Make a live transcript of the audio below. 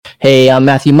Hey, I'm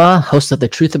Matthew Ma, host of the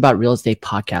Truth About Real Estate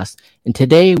podcast, and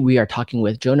today we are talking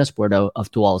with Jonas Bordo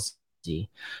of Dwellz.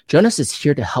 Jonas is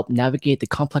here to help navigate the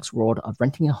complex world of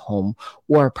renting a home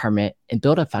or apartment and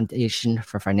build a foundation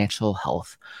for financial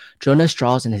health. Jonas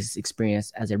draws on his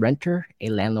experience as a renter, a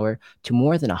landlord to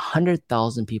more than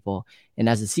 100,000 people, and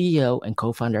as the CEO and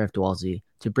co-founder of Dwellz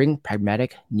to bring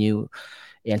pragmatic, new,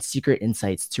 and secret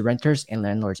insights to renters and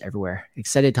landlords everywhere.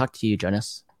 Excited to talk to you,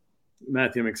 Jonas.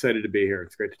 Matthew, I'm excited to be here.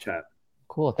 It's great to chat.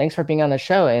 Cool. Thanks for being on the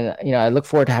show. And, I look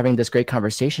forward to having this great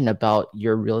conversation about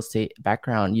your real estate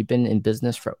background. You've been in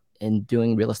business and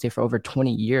doing real estate for over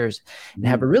 20 years and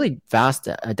have a really vast,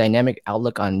 dynamic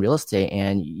outlook on real estate.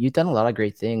 And you've done a lot of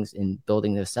great things in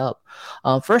building this up.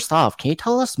 First off, can you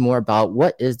tell us more about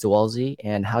what is Dwellz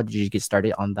and how did you get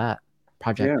started on that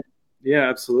project? Yeah,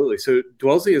 absolutely. So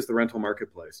Dwellz is the rental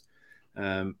marketplace.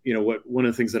 One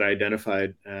of the things that I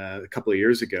identified a couple of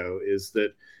years ago is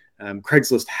that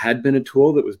Craigslist had been a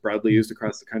tool that was broadly used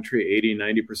across the country.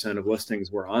 80-90% of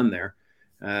listings were on there.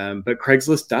 But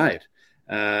Craigslist died,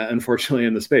 unfortunately,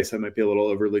 in the space. That might be a little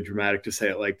overly dramatic to say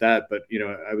it like that. But,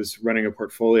 I was running a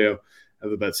portfolio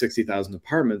of about 60,000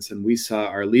 apartments, and we saw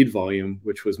our lead volume,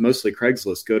 which was mostly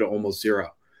Craigslist, go to almost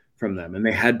zero from them. And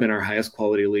they had been our highest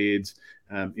quality leads.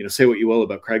 Say what you will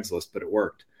about Craigslist, but it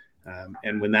worked.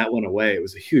 And when that went away, it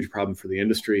was a huge problem for the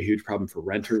industry, a huge problem for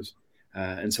renters.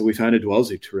 And so we founded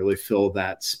Dwellz to really fill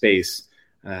that space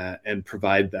and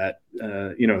provide that,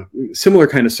 similar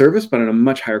kind of service, but on a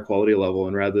much higher quality level.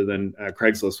 And rather than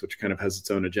Craigslist, which kind of has its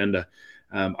own agenda,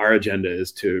 our agenda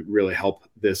is to really help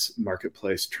this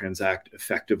marketplace transact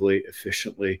effectively,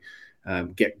 efficiently,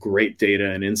 get great data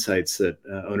and insights that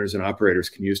owners and operators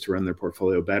can use to run their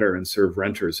portfolio better and serve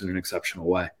renters in an exceptional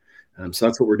way. So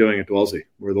that's what we're doing at Dwellz.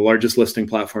 We're the largest listing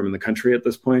platform in the country at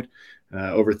this point.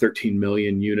 Over 13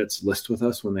 million units list with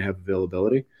us when they have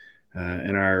availability.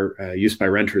 And our use by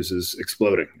renters is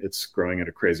exploding. It's growing at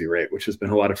a crazy rate, which has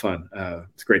been a lot of fun.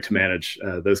 It's great to manage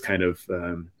those kind of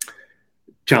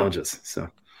challenges. So.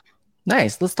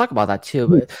 Nice. Let's talk about that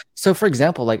too. So for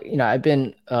example, I've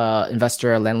been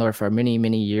investor, a landlord for many,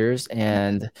 many years.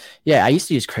 And I used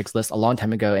to use Craigslist a long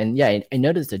time ago. And I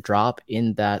noticed a drop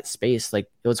in that space. Like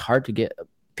it was hard to get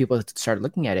people to start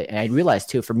looking at it. And I realized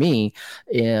too, for me,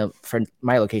 for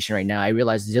my location right now, I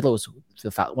realized Zillow was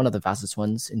one of the fastest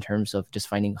ones in terms of just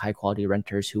finding high quality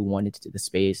renters who wanted to do the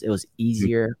space. It was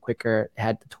easier, quicker,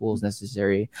 had the tools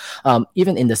necessary.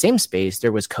 Even in the same space,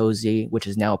 there was Cozy, which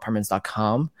is now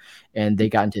apartments.com, and they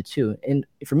got into it too. And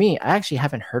for me, I actually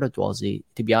haven't heard of Dwellz,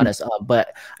 to be honest,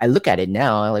 but I look at it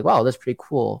now, I'm like, wow, that's pretty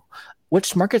cool.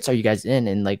 Which markets are you guys in,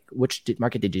 and which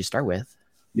market did you start with?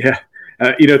 Yeah.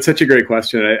 It's such a great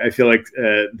question. I feel like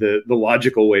the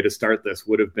logical way to start this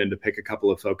would have been to pick a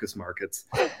couple of focus markets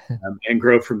and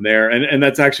grow from there. And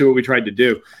that's actually what we tried to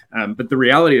do. But the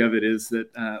reality of it is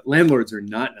that landlords are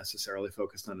not necessarily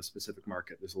focused on a specific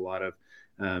market. There's a lot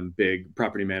of big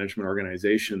property management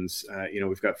organizations.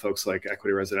 We've got folks like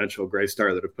Equity Residential,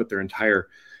 Greystar that have put their entire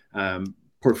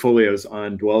portfolios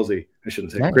on Dwellz. I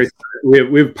shouldn't say nice. Greystar.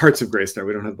 We have parts of Greystar.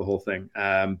 We don't have the whole thing.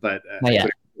 But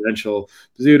Residential,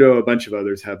 Bozzuto, a bunch of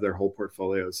others have their whole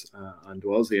portfolios on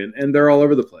Dwellz, and they're all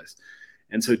over the place.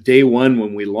 And so day one,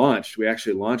 when we launched, we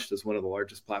actually launched as one of the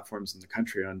largest platforms in the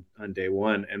country on day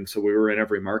one. And so we were in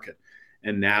every market.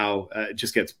 And now it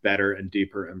just gets better and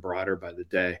deeper and broader by the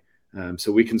day.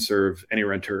 So we can serve any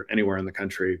renter anywhere in the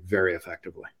country very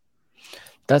effectively.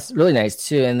 That's really nice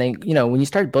too. And then, when you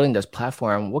started building this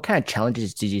platform, what kind of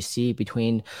challenges did you see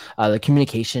between the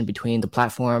communication between the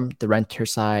platform, the renter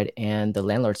side, and the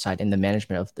landlord side in the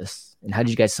management of this? And how did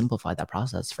you guys simplify that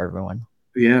process for everyone?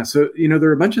 Yeah. So, there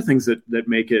are a bunch of things that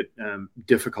make it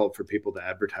difficult for people to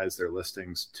advertise their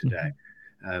listings today.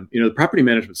 Mm-hmm. The property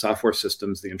management software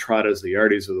systems, the Entradas, the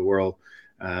Yardis of the world,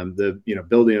 the,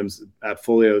 Buildiums,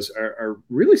 Appfolios are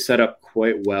really set up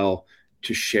quite well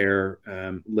to share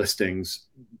listings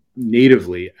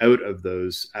natively out of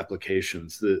those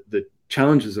applications. The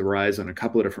challenges arise on a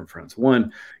couple of different fronts.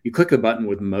 One, you click the button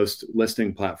with most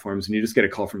listing platforms and you just get a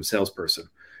call from a salesperson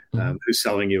who's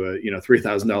selling you a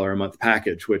 $3,000 a month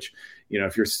package, which,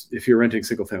 if you're renting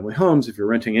single family homes, if you're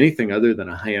renting anything other than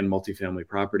a high-end multifamily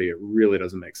property, it really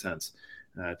doesn't make sense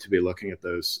to be looking at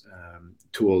those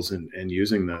tools and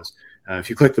using those. If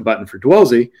you click the button for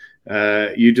Dwellz,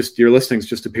 your listings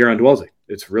just appear on Dwellz.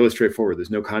 It's really straightforward. There's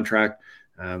no contract.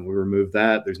 We remove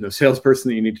that. There's no salesperson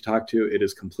that you need to talk to. It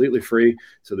is completely free.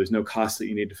 So there's no cost that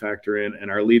you need to factor in.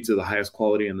 And our leads are the highest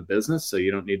quality in the business. So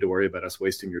you don't need to worry about us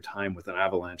wasting your time with an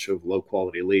avalanche of low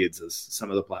quality leads as some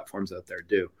of the platforms out there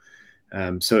do.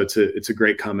 So it's a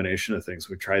great combination of things.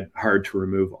 We tried hard to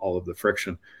remove all of the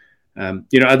friction.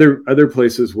 Other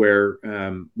places where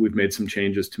we've made some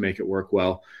changes to make it work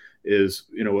well is,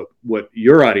 what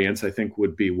your audience, I think,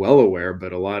 would be well aware,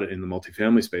 but a lot in the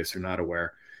multifamily space are not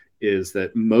aware, is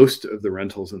that most of the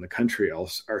rentals in the country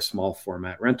are small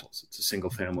format rentals. It's a single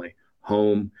family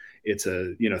home. It's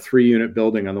a 3-unit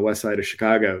building on the west side of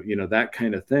Chicago. That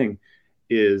kind of thing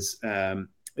is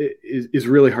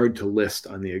really hard to list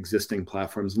on the existing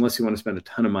platforms unless you want to spend a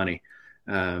ton of money.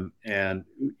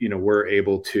 We're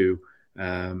able to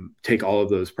take all of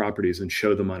those properties and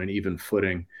show them on an even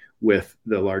footing with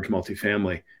the large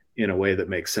multifamily in a way that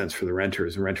makes sense for the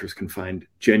renters, and renters can find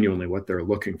genuinely what they're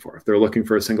looking for. If they're looking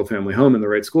for a single family home in the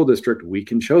right school district, we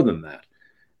can show them that.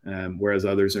 Whereas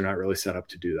others are not really set up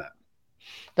to do that.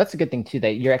 That's a good thing too,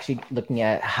 that you're actually looking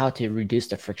at how to reduce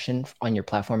the friction on your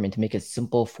platform and to make it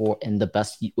simple and the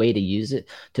best way to use it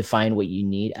to find what you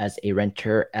need as a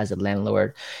renter, as a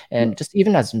landlord, and just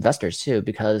even as investors too.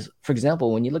 Because, for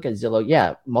example, when you look at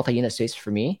Zillow, multi-unit space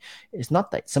for me is not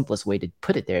the simplest way to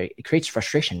put it there. It creates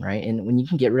frustration, right? And when you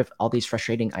can get rid of all these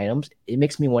frustrating items, it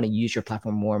makes me want to use your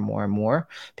platform more and more and more,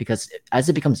 because as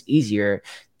it becomes easier,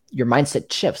 your mindset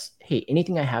shifts. Hey,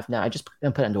 anything I have now, I just put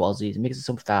it on Dwellsy. It makes it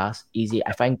so fast, easy.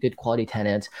 I find good quality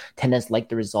tenants. Tenants like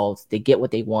the results. They get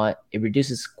what they want. It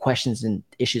reduces questions and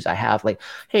issues I have, like,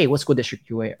 hey, what school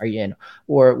district are you in?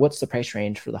 Or what's the price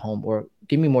range for the home? Or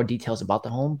give me more details about the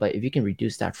home. But if you can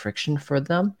reduce that friction for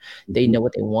them, they know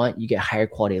what they want. You get higher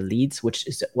quality leads, which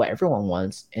is what everyone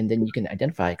wants. And then you can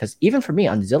identify. Because even for me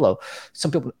on Zillow,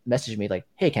 some people message me like,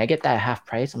 hey, can I get that at half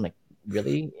price? I'm like,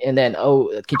 really? And then, oh,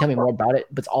 can you tell me more about it?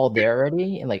 But it's all there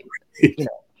already. And like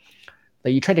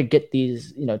you try to get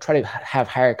these, try to have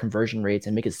higher conversion rates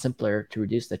and make it simpler to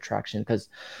reduce the traction. Because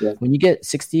when you get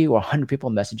 60 or 100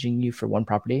 people messaging you for one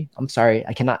property, I'm sorry,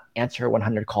 I cannot answer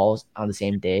 100 calls on the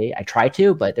same day. I try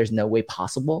to, but there's no way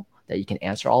possible that you can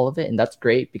answer all of it. And that's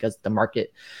great because the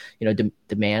market,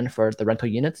 demand for the rental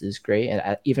units is great,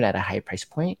 and even at a high price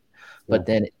point. But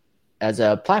then as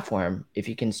a platform, if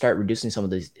you can start reducing some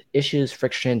of these issues,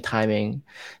 friction, timing,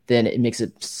 then it makes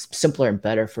it simpler and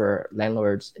better for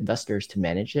landlords, investors to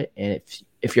manage it. And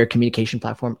if you're a communication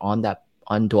platform on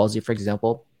Dwellsy, for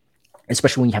example,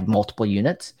 especially when you have multiple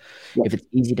units, if it's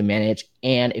easy to manage,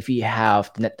 and if you have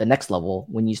the next level,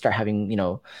 when you start having,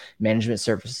 management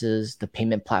services, the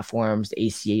payment platforms, the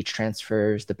ACH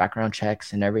transfers, the background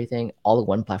checks and everything, all in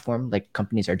one platform, like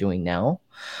companies are doing now.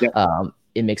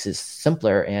 It makes it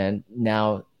simpler, and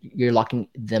now you're locking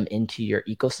them into your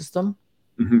ecosystem.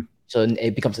 So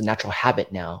it becomes a natural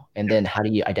habit now. And then how do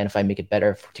you identify, make it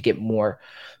better to get more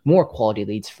quality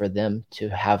leads for them to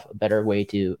have a better way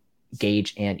to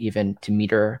gauge and even to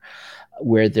meter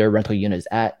where their rental unit is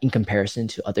at in comparison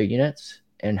to other units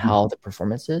and how the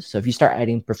performance is. So if you start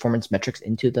adding performance metrics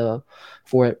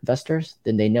for investors,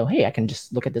 then they know, hey, I can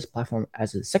just look at this platform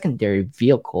as a secondary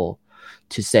vehicle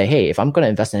to say, hey, if I'm going to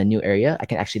invest in a new area, I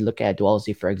can actually look at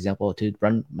Dwellsy, for example, to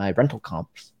run my rental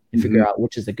comps and figure out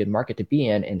which is a good market to be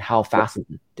in and how fast is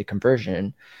the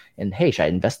conversion. And hey, should I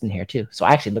invest in here too? So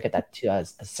I actually look at that too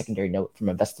as a secondary note from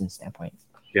an investing standpoint.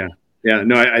 Yeah,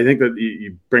 no, I think that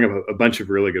you bring up a bunch of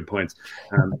really good points.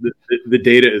 The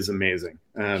data is amazing.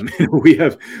 We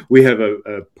have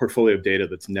a portfolio of data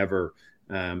that's never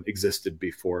existed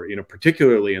before,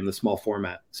 particularly in the small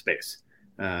format space.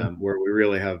 Where we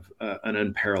really have an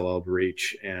unparalleled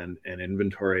reach and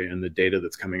inventory, and the data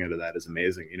that's coming out of that is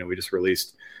amazing. We just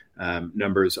released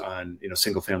numbers on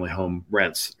single family home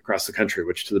rents across the country,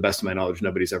 which to the best of my knowledge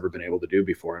nobody's ever been able to do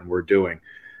before, and we're doing.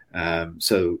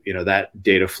 So that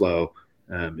data flow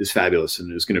is fabulous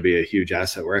and is going to be a huge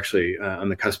asset. We're actually on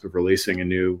the cusp of releasing a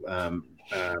new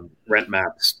rent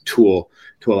maps tool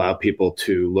to allow people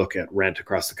to look at rent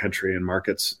across the country and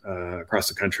markets across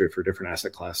the country for different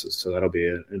asset classes. So that'll be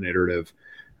an iterative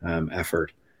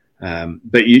effort.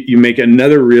 But you make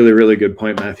another really, really good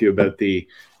point, Matthew, about the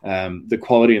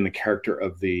quality and the character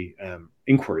of the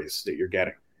inquiries that you're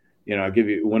getting. I'll give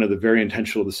you one of the very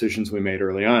intentional decisions we made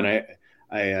early on.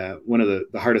 I one of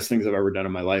the hardest things I've ever done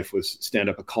in my life was stand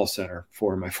up a call center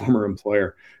for my former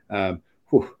employer.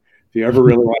 If you ever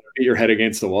really want to beat your head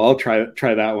against the wall, try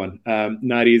that one.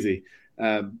 Not easy.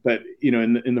 But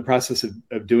in the process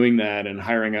of doing that and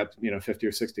hiring up 50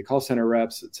 or 60 call center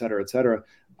reps, et cetera,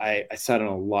 I sat on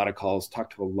a lot of calls,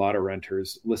 talked to a lot of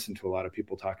renters, listened to a lot of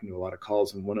people talking to a lot of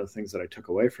calls. And one of the things that I took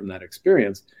away from that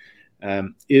experience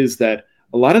is that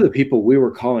a lot of the people we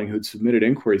were calling who'd submitted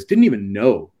inquiries didn't even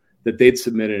know that they'd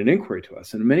submitted an inquiry to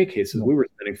us. And in many cases, we were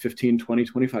spending $15,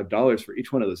 $20, $25 for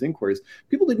each one of those inquiries.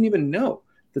 People didn't even know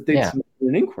that they'd submitted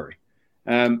an inquiry.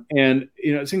 And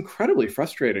it's incredibly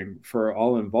frustrating for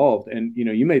all involved. And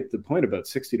you made the point about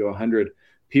 60 to 100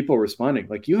 people responding.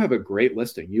 Like, you have a great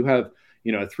listing. You have, a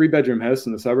 3-bedroom house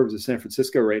in the suburbs of San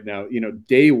Francisco right now.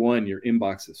 Day one, your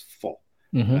inbox is full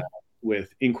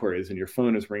with inquiries, and your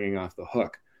phone is ringing off the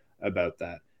hook about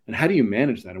that. And how do you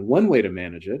manage that? And one way to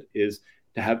manage it is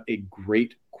to have a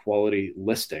great quality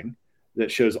listing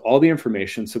that shows all the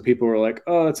information. So people are like,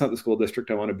 oh, that's not the school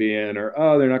district I want to be in, or,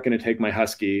 oh, they're not going to take my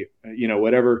Husky,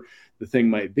 whatever the thing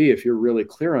might be. If you're really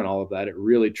clear on all of that, it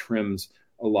really trims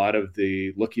a lot of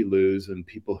the looky-loos and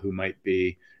people who might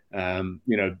be,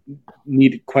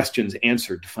 need questions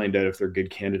answered to find out if they're good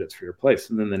candidates for your place.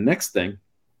 And then the next thing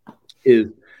is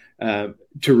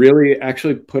to really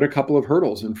actually put a couple of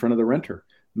hurdles in front of the renter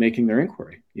making their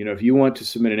inquiry. If you want to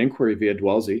submit an inquiry via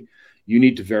Dwellsy, you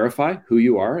need to verify who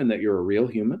you are and that you're a real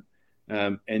human.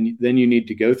 And then you need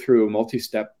to go through a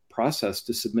multi-step process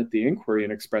to submit the inquiry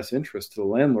and express interest to the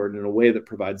landlord in a way that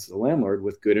provides the landlord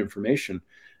with good information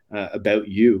about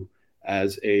you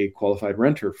as a qualified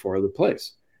renter for the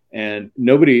place. And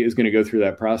nobody is going to go through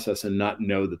that process and not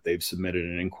know that they've submitted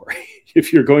an inquiry.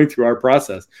 If you're going through our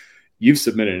process, you've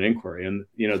submitted an inquiry, and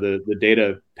the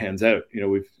data pans out.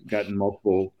 We've gotten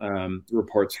multiple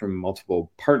reports from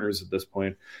multiple partners at this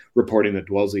point reporting that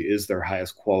Dwellsy is their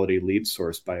highest quality lead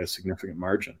source by a significant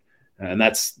margin, and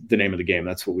that's the name of the game.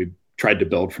 That's what we tried to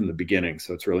build from the beginning.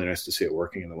 So it's really nice to see it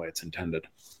working in the way it's intended.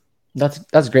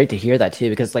 That's great to hear that too,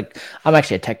 because like I'm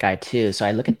actually a tech guy too, so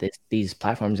I look at these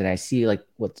platforms and I see like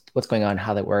what's going on,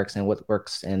 how that works, and what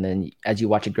works, and then as you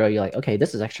watch it grow, you're like, okay,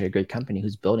 this is actually a great company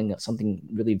who's building something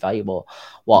really valuable,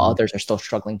 while others are still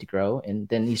struggling to grow. And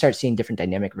then you start seeing different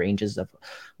dynamic ranges of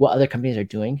what other companies are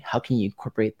doing. How can you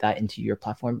incorporate that into your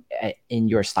platform in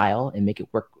your style and make it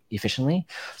work efficiently?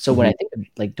 So when I think of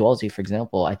like Dwellsy, for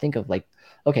example, I think of like,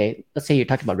 okay, let's say you're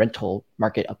talking about rental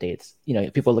market updates.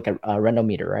 People look at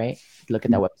Rentometer, right? Look at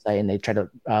that website and they try to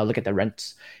look at the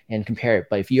rents and compare it.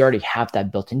 But if you already have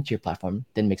that built into your platform,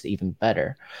 then it makes it even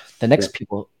better. The next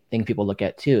thing people look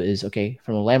at too is, okay,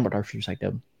 from a landlord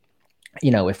perspective,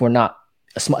 if we're not,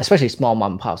 especially small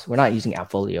mom and pops, we're not using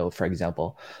Appfolio, for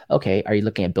example. Okay, are you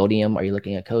looking at Buildium? Are you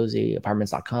looking at Cozy,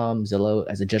 Apartments.com, Zillow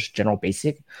as a just general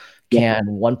basic? Can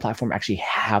one platform actually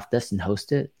have this and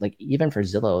host it? Like even for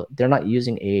Zillow, they're not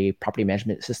using a property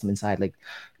management system inside. Like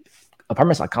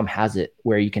Apartments.com has it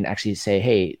where you can actually say,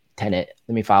 hey, tenant,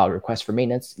 let me file a request for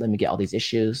maintenance. Let me get all these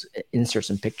issues, insert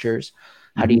some pictures.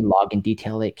 How do you log and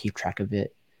detail it, keep track of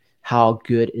it? How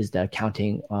good is the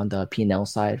accounting on the P&L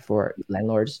side for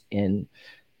landlords? And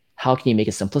how can you make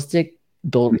it simplistic?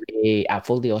 Build a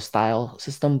Appfolio style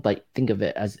system, but think of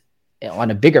it as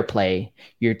on a bigger play.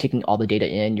 You're taking all the data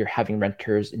in, you're having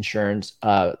renters, insurance,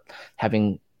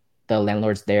 having the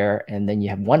landlords there, and then you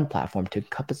have one platform to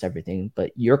encompass everything.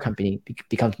 But your company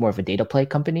becomes more of a data play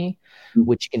company,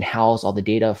 which can house all the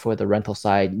data for the rental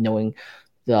side, knowing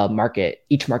the market,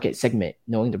 each market segment,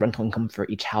 knowing the rental income for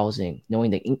each housing, knowing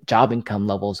the job income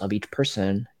levels of each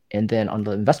person. And then on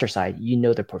the investor side,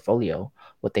 their portfolio,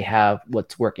 what they have,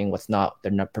 what's working, what's not,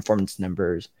 their performance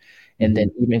numbers. And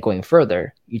then even going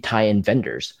further, you tie in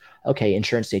vendors. Okay,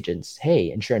 insurance agents.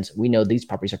 Hey, insurance, we know these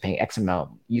properties are paying X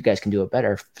amount. You guys can do it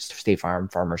better. State Farm,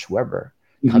 Farmers, whoever.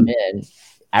 Come in,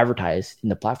 advertise in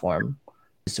the platform,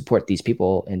 support these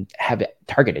people, and have it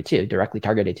targeted too, directly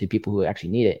targeted to people who actually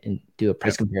need it, and do a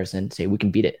price comparison, say we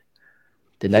can beat it.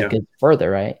 Then that goes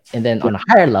further, right? And then on a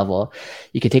higher level,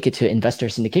 you can take it to investor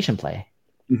syndication play.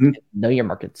 Know your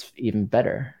markets even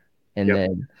better. And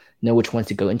then know which ones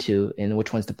to go into and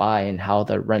which ones to buy and how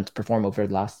the rents perform over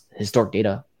the last historic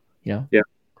data,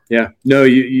 Yeah. No,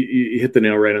 you hit the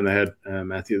nail right on the head,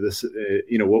 Matthew. This,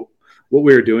 what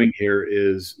we're doing here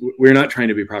is we're not trying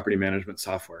to be property management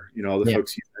software. All the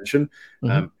folks you mentioned,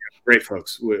 great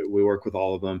folks. We work with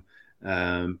all of them.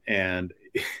 And,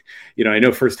 I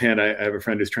know firsthand, I have a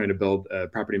friend who's trying to build a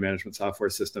property management software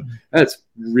system. That's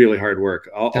really hard work.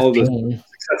 All of those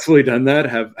successfully done that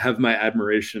have my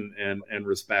admiration and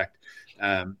respect.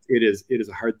 It is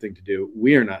a hard thing to do.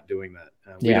 We are not doing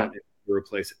that. We don't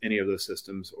replace any of those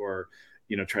systems or,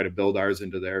 try to build ours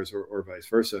into theirs or vice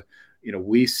versa.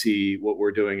 We see what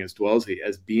we're doing as Dwellsy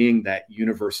as being that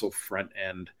universal front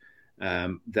end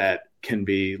that can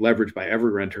be leveraged by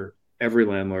every renter, every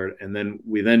landlord. And then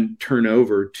we turn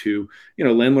over to,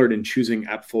 landlord in choosing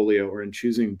Appfolio or in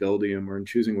choosing Buildium or in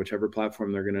choosing whichever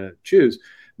platform they're going to choose,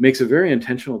 makes a very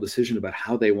intentional decision about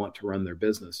how they want to run their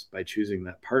business by choosing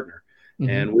that partner.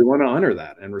 And we want to honor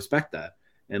that and respect that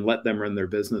and let them run their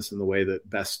business in the way that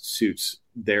best suits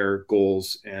their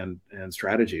goals and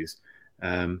strategies.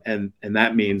 And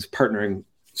that means partnering,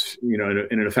 in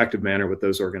an effective manner with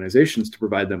those organizations to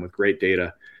provide them with great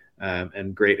data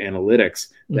and great analytics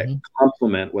that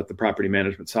complement what the property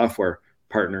management software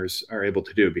partners are able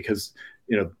to do, because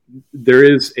there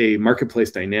is a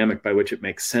marketplace dynamic by which it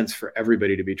makes sense for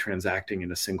everybody to be transacting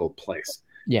in a single place.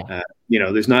 Yeah.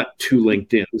 There's not two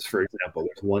LinkedIns, for example.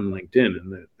 There's one LinkedIn,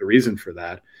 and the reason for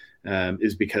that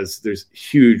is because there's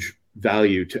huge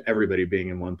value to everybody being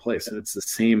in one place, and it's the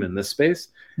same in this space.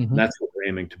 Mm-hmm. And that's what we're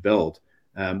aiming to build.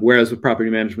 Whereas with property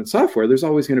management software, there's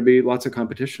always going to be lots of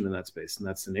competition in that space, and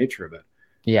that's the nature of it.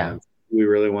 Yeah. We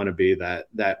really want to be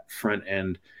that front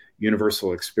end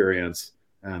universal experience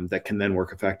that can then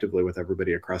work effectively with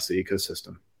everybody across the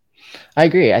ecosystem. I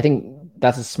agree. I think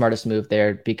that's the smartest move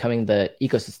there, becoming the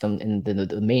ecosystem and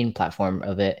the main platform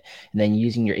of it, and then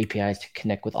using your APIs to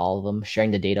connect with all of them, sharing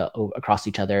the data across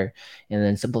each other, and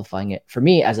then simplifying it. For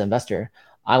me as an investor,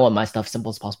 I want my stuff simple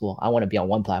as possible. I want to be on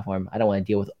one platform. I don't want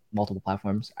to deal with multiple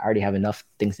platforms. I already have enough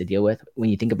things to deal with. When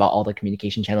you think about all the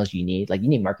communication channels you need, like you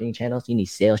need marketing channels, you need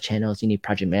sales channels, you need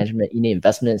project management, you need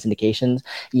investment syndications,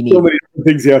 you need so many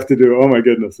things you have to do. Oh my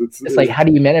goodness. It's like, how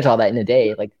do you manage all that in a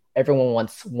day? Like everyone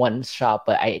wants one shop,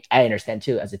 but I understand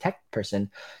too, as a tech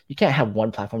person, you can't have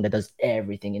one platform that does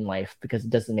everything in life because it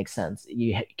doesn't make sense.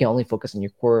 You can only focus on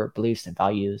your core beliefs and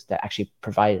values that actually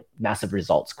provide massive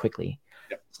results quickly.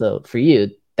 Yep. So for you,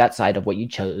 that side of what you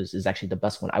chose is actually the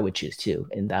best one I would choose too,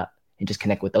 and just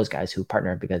connect with those guys who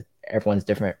partner, because everyone's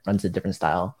different, runs a different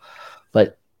style.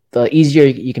 But the easier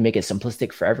you can make it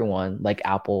simplistic for everyone, like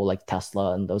Apple, like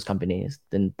Tesla and those companies,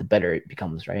 then the better it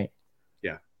becomes, right?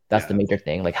 Yeah. That's the major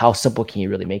thing. Like, how simple can you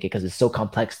really make it? Because it's so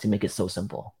complex to make it so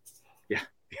simple. Yeah.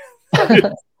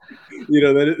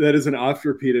 That is an oft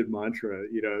repeated mantra.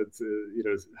 It's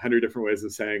 100 different ways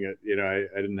of saying it.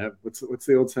 I didn't have, what's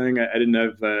the old saying? I didn't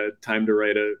have time to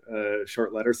write a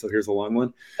short letter, so here's a long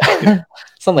one.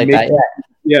 Something like that.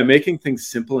 Yeah. Making things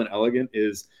simple and elegant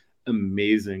is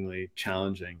amazingly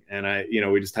challenging. And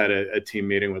we just had a team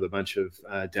meeting with a bunch of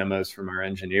demos from our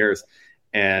engineers,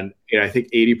 and I think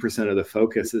 80% of the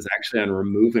focus is actually on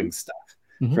removing stuff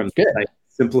from the site,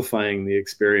 simplifying the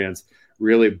experience,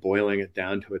 really boiling it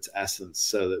down to its essence,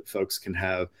 so that folks can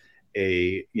have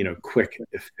a quick,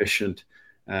 efficient,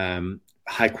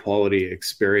 high quality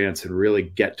experience and really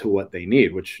get to what they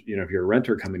need. Which, if you're a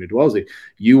renter coming to Dwellsy,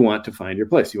 you want to find your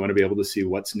place. You want to be able to see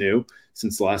what's new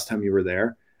since the last time you were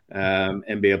there,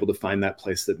 and be able to find that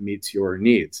place that meets your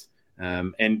needs.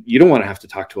 And you don't want to have to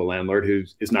talk to a landlord who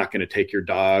is not going to take your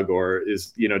dog, or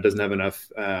doesn't have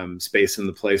enough space in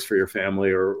the place for your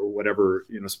family, or whatever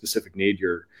specific need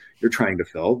you're trying to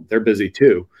fill. They're busy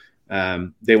too.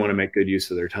 They want to make good use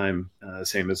of their time,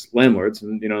 same as landlords.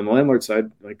 And on the landlord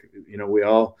side, we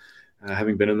all,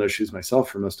 having been in those shoes myself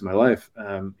for most of my life,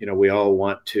 we all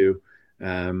want to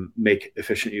make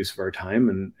efficient use of our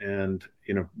time and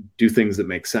do things that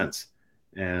make sense.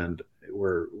 And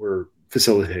we're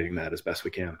facilitating that as best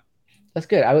we can. That's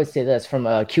good. I would say this from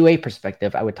a QA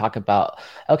perspective. I would talk about,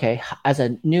 okay, as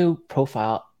a new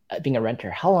profile, being a renter,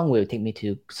 how long would it take me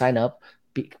to sign up,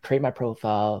 create my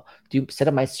profile, set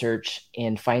up my search,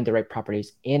 and find the right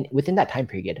properties? And within that time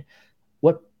period,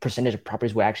 what percentage of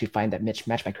properties would I actually find that match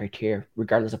my criteria,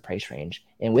 regardless of price range?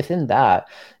 And within that,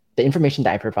 the information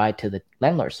that I provide to the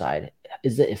landlord side,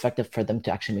 is it effective for them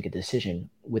to actually make a decision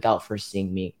without first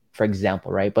seeing me, for example,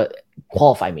 right? But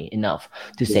qualify me enough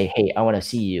to say, hey, I want to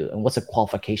see you. And what's a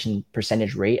qualification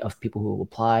percentage rate of people who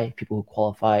apply, people who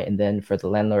qualify? And then for the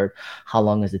landlord, how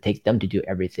long does it take them to do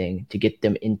everything to get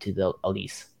them into the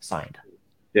lease signed?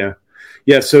 Yeah.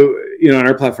 Yeah. So, on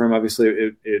our platform,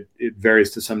 obviously it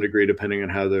varies to some degree depending on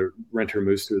how the renter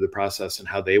moves through the process and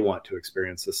how they want to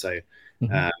experience the site.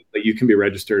 Mm-hmm. But you can be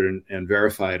registered and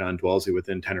verified on Dwellsy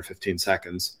within 10 or 15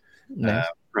 seconds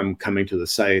from coming to the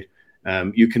site.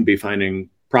 You can be finding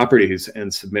properties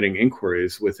and submitting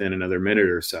inquiries within another minute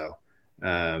or so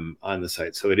on the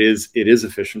site. So it is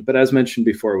efficient. But as mentioned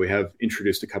before, we have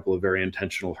introduced a couple of very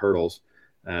intentional hurdles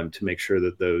to make sure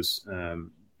that those,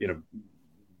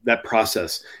 that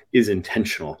process is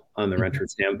intentional on the renter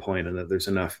standpoint, and that there's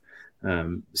enough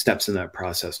steps in that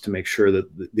process to make sure that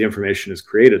the information is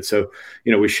created. So,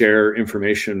 we share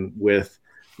information with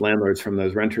landlords from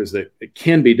those renters that it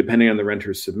can be, depending on the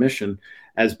renter's submission,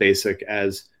 as basic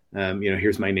as,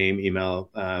 here's my name, email,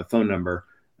 phone number.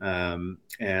 Then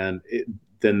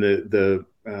the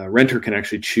renter can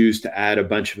actually choose to add a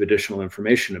bunch of additional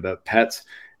information about pets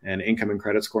and income and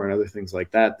credit score and other things like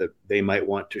that they might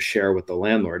want to share with the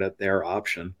landlord at their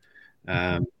option.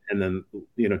 And then,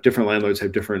 different landlords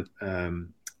have different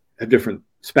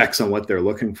specs on what they're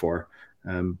looking for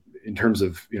in terms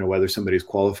of, whether somebody's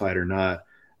qualified or not.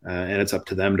 And it's up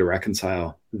to them to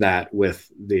reconcile that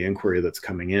with the inquiry that's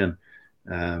coming in.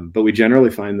 But we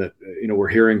generally find that, we're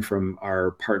hearing from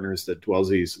our partners that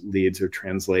Dwellsy's leads are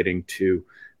translating to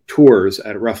tours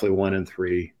at roughly 1 in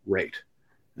 3 rate.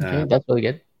 Okay, that's really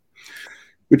good.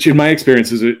 Which in my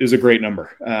experience is a great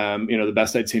number. The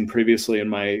best I'd seen previously in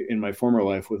my former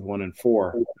life was 1 in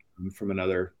 4 from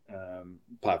another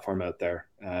platform out there.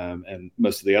 And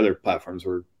most of the other platforms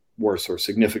were worse or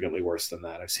significantly worse than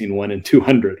that. I've seen 1 in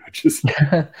 200, which is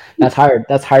that's hard.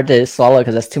 That's hard to swallow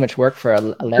because that's too much work for a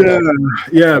landlord.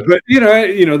 Yeah, but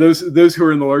those who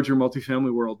are in the larger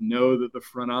multifamily world know that the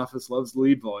front office loves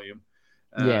lead volume.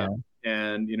 Yeah.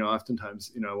 And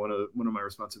oftentimes, one of my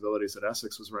responsibilities at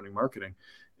Essex was running marketing,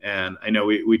 and I know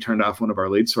we turned off one of our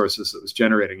lead sources that was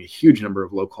generating a huge number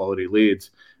of low quality leads,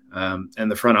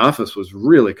 and the front office was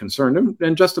really concerned,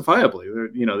 and justifiably.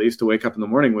 They used to wake up in the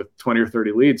morning with 20 or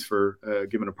 30 leads for a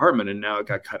given apartment, and now it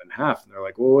got cut in half. And they're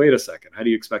like, "Well, wait a second. How do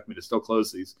you expect me to still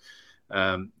close these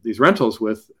rentals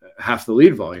with half the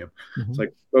lead volume?" Mm-hmm. It's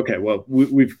like, okay, well,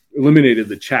 we've eliminated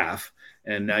the chaff,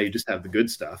 and now you just have the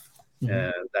good stuff.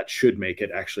 Mm-hmm. That should make it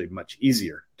actually much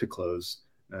easier to close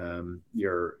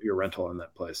your rental in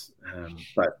that place.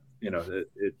 But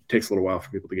it takes a little while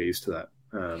for people to get used to that.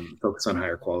 Focus on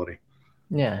higher quality.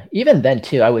 Yeah, even then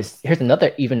too. Here's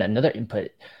another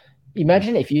input.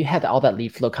 Imagine if you had all that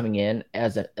lead flow coming in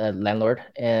as a landlord,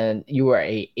 and you were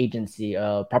a agency,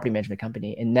 a property management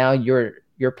company, and now your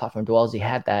platform, Dwellsy,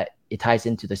 had that. It ties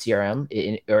into the CRM,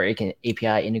 or it can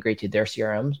API integrate to their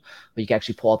CRMs, but you can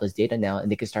actually pull all this data now, and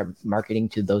they can start marketing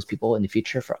to those people in the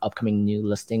future for upcoming new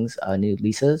listings, new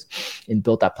leases, and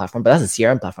build that platform. But that's the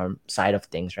CRM platform side of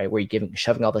things, right? Where you're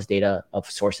shoving all this data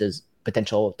of sources,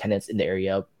 potential tenants in the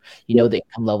area, the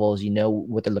income levels,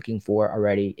 what they're looking for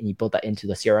already, and you build that into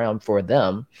the CRM for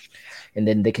them, and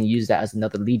then they can use that as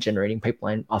another lead generating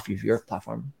pipeline off of your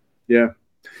platform. Yeah,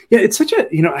 it's such a,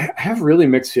 I have really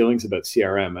mixed feelings about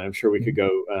CRM. I'm sure we could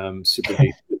go super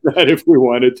deep with that if we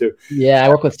wanted to. Yeah, I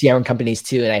work with CRM companies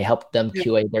too, and I help them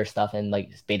QA their stuff and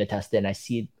like beta test it, and I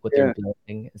see what they're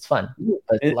building. It's fun.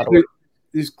 But it's a lot of work.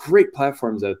 There's great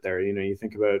platforms out there. You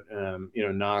think about,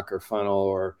 Knock or Funnel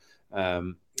or,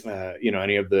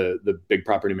 any of the big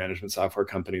property management software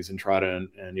companies, Entrata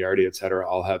and Yardi, et cetera,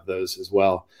 all have those as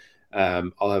well.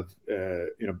 I'll have,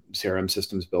 CRM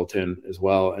systems built in as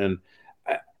well. And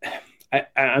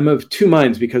I'm of two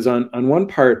minds, because on one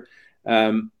part,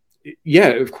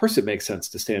 of course it makes sense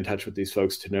to stay in touch with these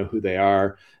folks, to know who they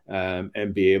are,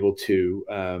 and be able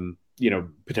to,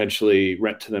 potentially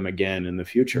rent to them again in the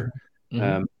future.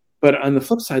 Mm-hmm. But on the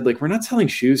flip side, like, we're not selling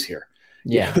shoes here.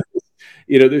 Yeah.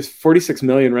 There's 46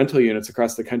 million rental units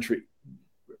across the country.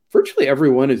 Virtually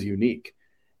everyone is unique.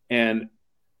 And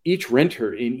each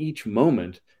renter in each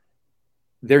moment,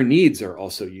 their needs are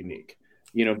also unique.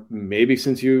 Maybe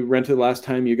since you rented last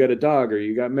time, you got a dog, or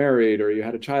you got married, or you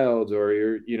had a child, or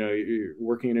you're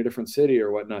working in a different city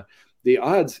or whatnot. The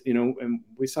odds, and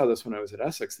we saw this when I was at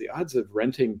Essex, the odds of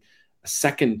renting a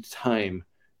second time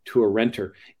to a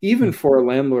renter, even for a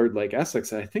landlord like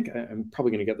Essex, I think I'm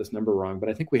probably going to get this number wrong, but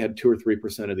I think we had 2 or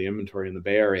 3% of the inventory in the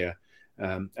Bay Area.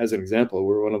 As an example,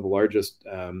 we're one of the largest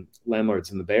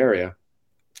landlords in the Bay Area.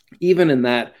 Even in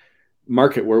that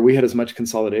market where we had as much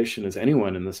consolidation as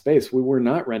anyone in the space, we were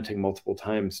not renting multiple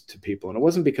times to people. And it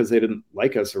wasn't because they didn't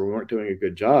like us or we weren't doing a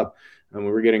good job. We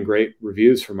were getting great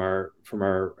reviews from our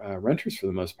renters for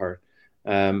the most part.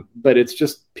 But it's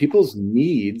just people's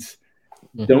needs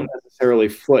don't necessarily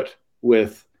foot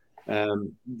with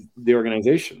the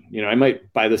organization. I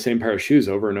might buy the same pair of shoes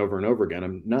over and over and over again.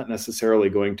 I'm not necessarily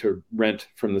going to rent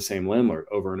from the same landlord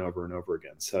over and over and over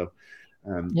again. So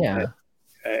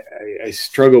I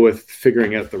struggle with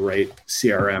figuring out the right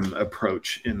CRM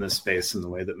approach in this space in the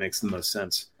way that makes the most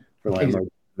sense for landlords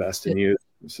to invest and use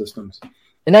systems.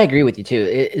 And I agree with you too.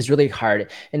 It is really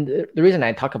hard. And the reason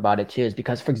I talk about it too is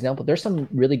because, for example, there's some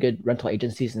really good rental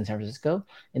agencies in San Francisco,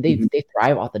 and they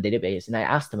thrive off the database. And I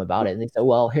asked them about it, and they said,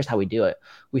 well, here's how we do it.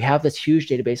 We have this huge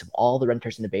database of all the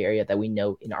renters in the Bay Area that we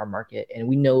know in our market, and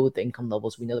we know the income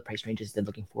levels, we know the price ranges they're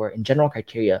looking for in general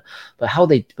criteria. But how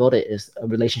they build it is a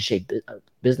relationship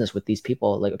business with these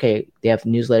people. Like, okay, they have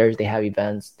newsletters, they have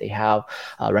events, they have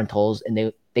rentals,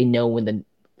 and they know when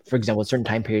for example, certain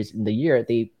time periods in the year,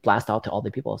 they blast out to all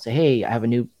the people, say, hey, I have a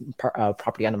new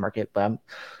property on the market, but I'm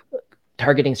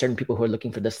targeting certain people who are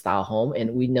looking for this style home.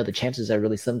 And we know the chances are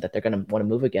really slim that they're going to want to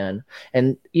move again.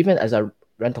 And even as a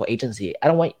rental agency,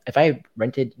 if I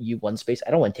rented you one space,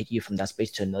 I don't want to take you from that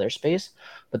space to another space.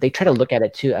 But they try to look at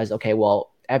it too as, okay,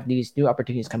 well, I have these new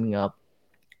opportunities coming up.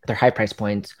 They're high price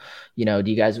points. Do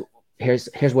you guys...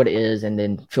 Here's what it is, and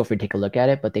then feel free to take a look at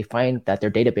it. But they find that their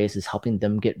database is helping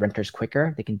them get renters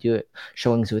quicker. They can do it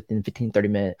showings within 15, 30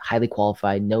 minutes, highly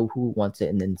qualified, know who wants it,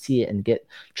 and then see it and get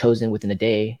chosen within a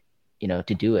day.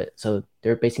 to do it. So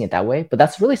they're basing it that way, but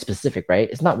that's really specific, right?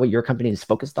 It's not what your company is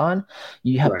focused on.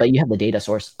 Right. But you have the data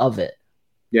source of it.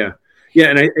 Yeah. Yeah,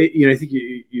 and I think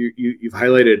you've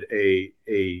highlighted a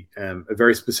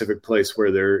very specific place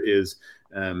where there is,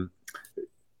 there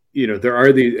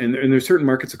are these, and there's certain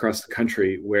markets across the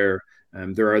country where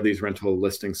there are these rental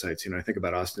listing sites. I think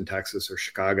about Austin, Texas, or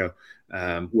Chicago,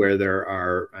 where there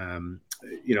are,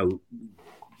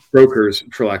 brokers,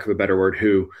 for lack of a better word,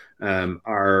 who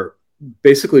are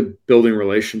basically building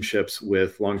relationships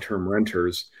with long-term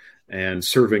renters and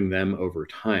serving them over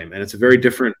time. And it's a very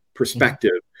different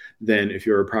perspective than if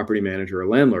you're a property manager or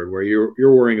landlord, where you're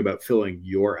worrying about filling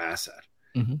your asset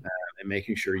and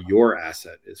making sure your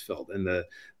asset is filled. And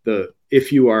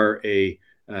if you are a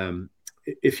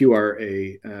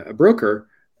broker,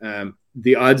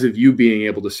 the odds of you being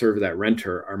able to serve that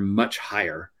renter are much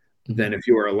higher than if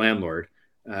you are a landlord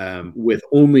with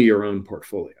only your own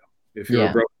portfolio. If you're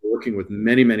a broker working with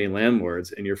many, many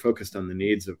landlords and you're focused on the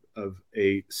needs of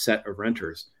a set of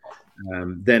renters,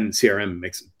 then CRM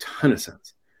makes a ton of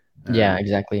sense. Yeah,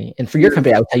 exactly. And for your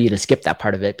company, I would tell you to skip that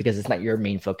part of it because it's not your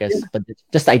main focus, but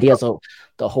just the ideas of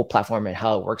the whole platform and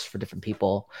how it works for different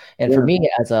people. And for me,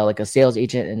 as a sales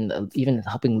agent and even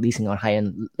helping leasing on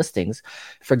high-end listings,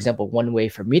 for example, one way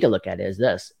for me to look at it is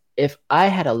this. If I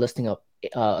had a listing of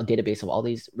a database of all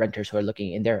these renters who are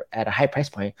looking and they're at a high price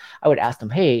point, I would ask them,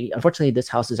 hey, unfortunately, this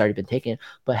house has already been taken,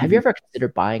 but have you ever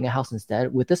considered buying a house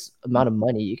instead? With this amount of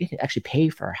money, you can actually pay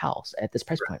for a house at this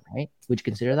price point, right? Would you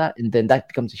consider that? And then that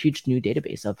becomes a huge new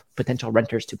database of potential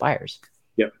renters to buyers.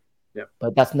 Yep.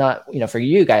 But that's not, for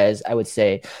you guys, I would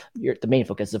say the main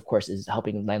focus, of course, is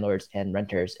helping landlords and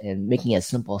renters and making it as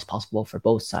simple as possible for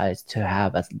both sides to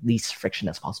have as least friction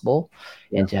as possible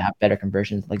and to have better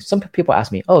conversions. Like some people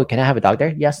ask me, oh, can I have a dog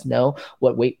there? Yes, no,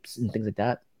 what weights and things like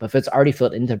that. But if it's already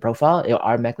filled into the profile, it'll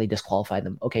automatically disqualify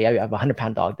them. Okay, I have a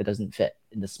 100-pound dog that doesn't fit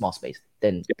in this small space.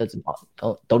 Then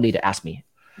don't need to ask me.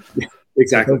 Yeah,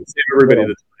 exactly. Save everybody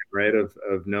the time, right?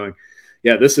 Of knowing,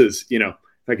 this is, if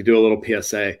I could do a little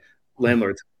PSA,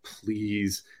 landlords,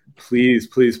 please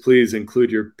include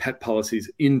your pet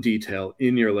policies in detail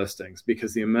in your listings,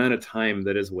 because the amount of time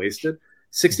that is wasted,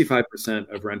 65%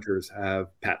 of renters have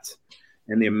pets,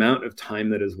 and the amount of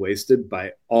time that is wasted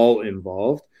by all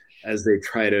involved as they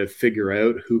try to figure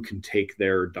out who can take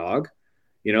their dog.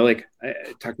 Like I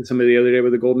talked to somebody the other day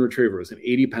with a golden retriever. It was an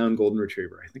 80-pound golden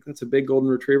retriever. I think that's a big golden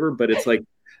retriever, but it's like,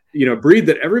 breed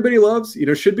that everybody loves,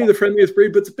 should be the friendliest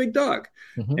breed, but it's a big dog.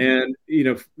 And,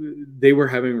 they were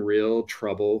having real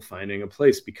trouble finding a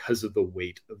place because of the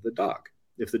weight of the dog.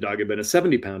 If the dog had been a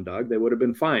 70-pound dog, they would have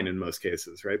been fine in most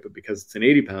cases, right? But because it's an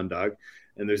 80-pound dog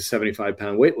and there's a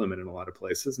 75-pound weight limit in a lot of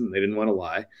places, and they didn't want to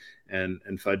lie and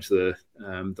fudge the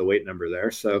weight number there.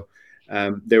 So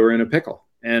they were in a pickle.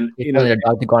 And, their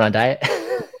dog to go on a diet.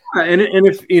 And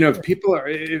if people are,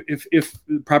 if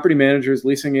property managers,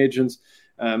 leasing agents,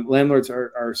 landlords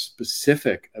are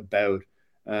specific about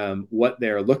what they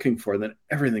are looking for, then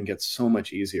everything gets so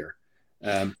much easier.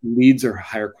 Leads are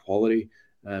higher quality.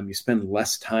 You spend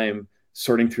less time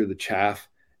sorting through the chaff,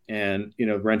 and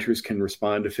renters can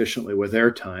respond efficiently with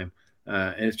their time.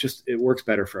 And it works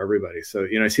better for everybody. So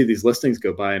I see these listings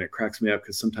go by, and it cracks me up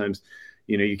because sometimes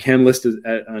you can list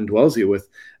it on Dwellsy with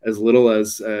as little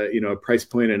as a price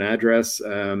point and address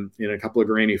in a couple of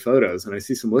grainy photos. And I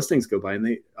see some listings go by, and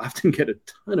they often get a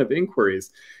ton of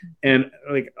inquiries. And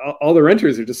like all the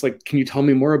renters are just like, "Can you tell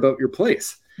me more about your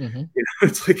place?"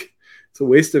 It's like it's a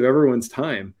waste of everyone's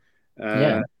time.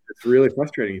 It's really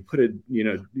frustrating.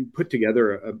 You put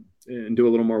together and do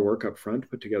a little more work up front,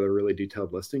 put together a really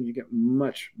detailed listing, you get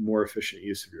much more efficient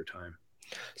use of your time.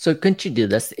 So couldn't you do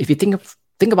this if you think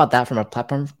about that from a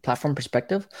platform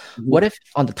perspective? What if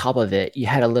on the top of it you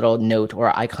had a little note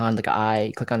or icon, like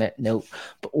I click on that note,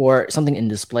 or something in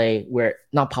display where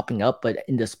not popping up, but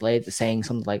in display saying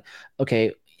something like,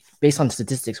 okay, based on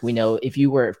statistics, we know if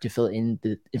you were to fill in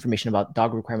the information about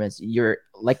dog requirements, your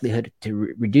likelihood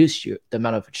to reduce the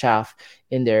amount of chaff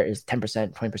in there is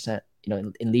 10%, 20%,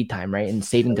 in lead time, right? And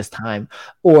saving this time.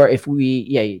 Or if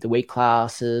the weight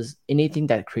classes, anything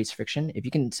that creates friction, if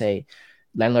you can say,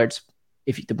 landlords,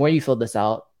 the more you fill this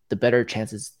out, the better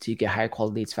chances to get higher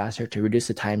quality leads faster, to reduce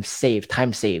the time saved.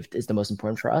 Time saved is the most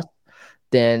important for us.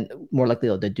 Then more likely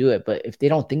they'll do it. But if they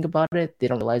don't think about it, they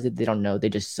don't realize it, they don't know, they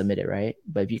just submit it, right?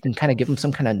 But if you can kind of give them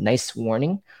some kind of nice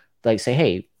warning, like say,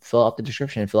 hey, fill out the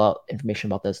description, fill out information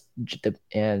about this,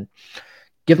 and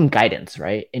give them guidance,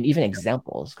 right? And even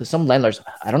examples, because some landlords,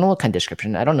 I don't know what kind of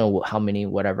description, I don't know how many,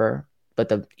 whatever, but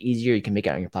the easier you can make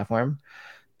it on your platform,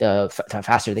 the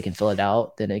faster they can fill it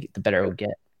out, then the better it will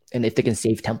get. And if they can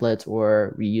save templates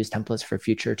or reuse templates for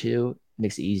future too,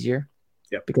 makes it easier.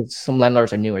 Yep. Because some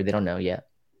landlords are newer, they don't know yet.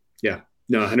 Yeah,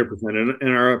 no, 100%. In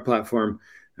our platform,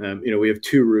 we have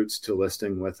two routes to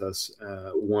listing with us.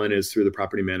 One is through the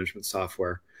property management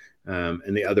software,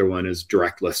 and the other one is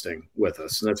direct listing with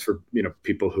us. And that's for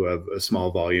people who have a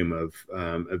small volume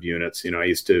of units. I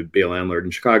used to be a landlord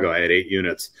in Chicago. I had 8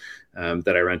 units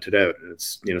that I rented out. And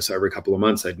it's so every couple of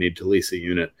months I'd need to lease a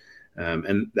unit.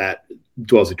 And that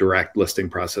Dwellsy direct listing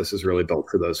process is really built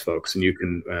for those folks. And you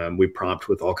can, we prompt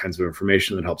with all kinds of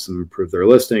information that helps them improve their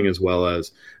listing, as well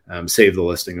as save the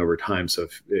listing over time. So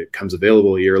if it comes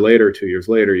available a year later, 2 years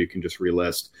later, you can just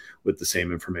relist with the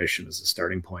same information as a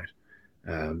starting point.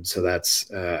 So that's,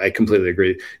 I completely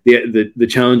agree. The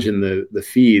challenge in the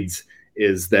feeds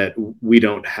is that we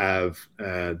don't have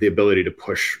the ability to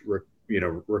push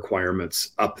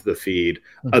requirements up the feed,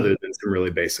 other than some really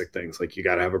basic things like you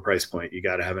got to have a price point, you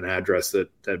got to have an address that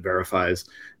verifies.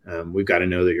 We've got to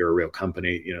know that you're a real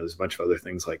company. There's a bunch of other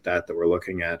things like that we're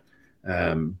looking at.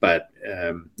 But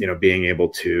being able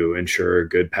to ensure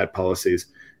good pet policies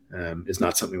is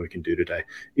not something we can do today.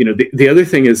 The other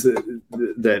thing is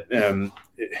that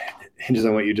hinges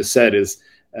on what you just said is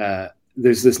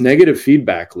there's this negative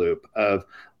feedback loop of,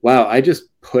 wow, I just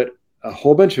put a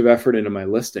whole bunch of effort into my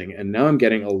listing and now I'm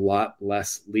getting a lot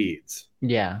less leads.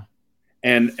 Yeah.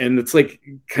 And it's like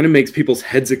kind of makes people's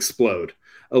heads explode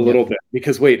a little bit,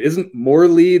 because wait, isn't more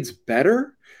leads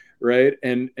better? Right.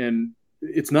 And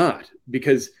it's not,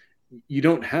 because you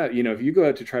don't have, if you go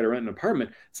out to try to rent an apartment,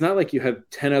 it's not like you have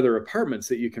 10 other apartments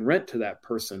that you can rent to that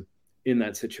person in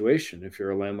that situation. If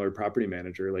you're a landlord property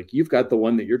manager, like you've got the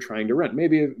one that you're trying to rent.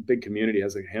 Maybe a big community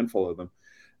has a handful of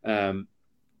them.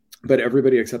 But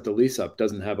everybody except a lease up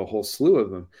doesn't have a whole slew of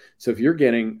them. So if you're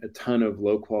getting a ton of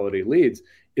low quality leads,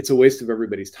 it's a waste of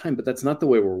everybody's time. But that's not the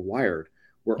way we're wired.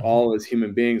 We're all, as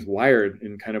human beings, wired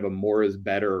in kind of a more is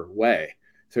better way.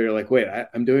 So you're like, wait,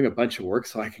 I'm doing a bunch of work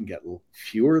so I can get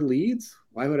fewer leads?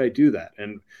 Why would I do that?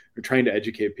 And we're trying to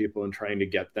educate people and trying to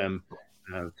get them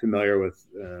familiar with,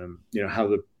 how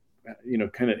the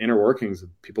kind of inner workings of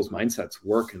people's mindsets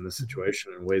work in this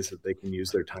situation in ways that they can use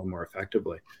their time more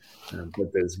effectively.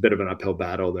 But there's a bit of an uphill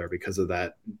battle there because of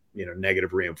that,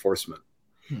 negative reinforcement.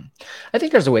 I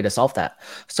think there's a way to solve that.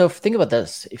 So think about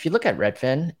this. If you look at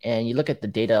Redfin and you look at the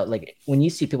data, like when you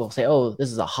see people say, oh,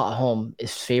 this is a hot home,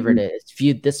 it's favorited, it's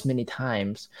viewed this many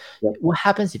times. Yeah. What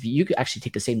happens if you could actually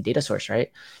take the same data source,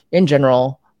 right? In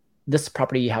general, this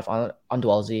property you have on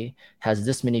Dwellsy has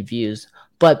this many views,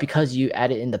 but because you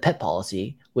added in the pet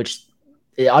policy, which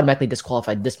it automatically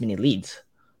disqualified this many leads.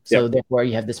 So therefore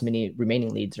you have this many remaining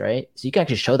leads, right? So you can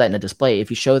actually show that in a display. If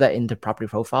you show that in the property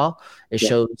profile, it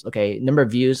shows, okay, number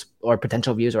of views or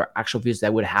potential views or actual views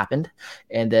that would have happened.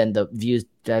 And then the views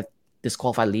that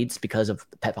disqualify leads because of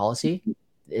the pet policy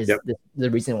is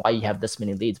the reason why you have this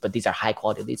many leads. But these are high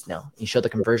quality leads now. You show the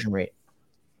conversion rate.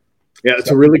 Yeah,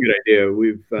 it's a really good idea.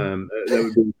 We've that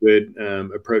would be a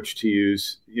good approach to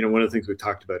use. One of the things we've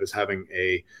talked about is having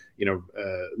a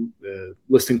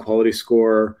listing quality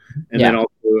score, and then also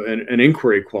an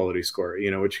inquiry quality score.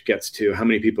 Which gets to how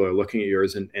many people are looking at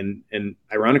yours and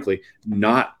ironically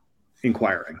not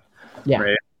inquiring.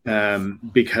 Yeah. Right.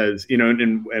 Because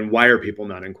and why are people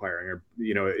not inquiring?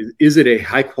 Or is it a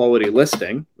high quality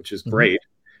listing, which is great,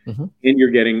 and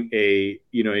you're getting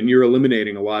and you're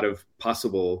eliminating a lot of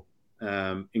possible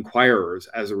inquirers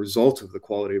as a result of the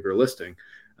quality of your listing.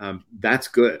 That's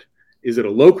good. Is it a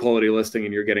low quality listing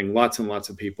and you're getting lots and lots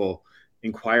of people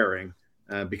inquiring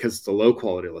because it's a low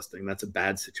quality listing? That's a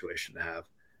bad situation to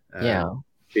have.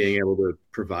 Being able to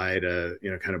provide a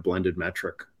kind of blended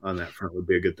metric on that front would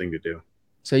be a good thing to do.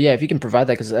 So if you can provide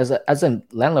that, because as a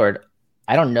landlord,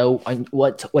 I don't know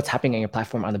what's happening on your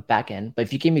platform on the back end, but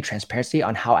if you give me transparency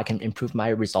on how I can improve my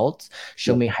results,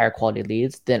 show me higher quality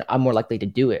leads, then I'm more likely to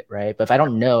do it, right? But if I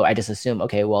don't know, I just assume,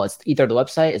 okay, well, it's either the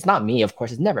website, it's not me, of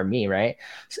course, it's never me, right?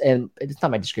 And it's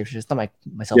not my description, it's not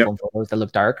my cell phone photos that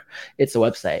look dark, it's the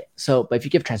website. So, but if you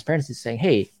give transparency saying,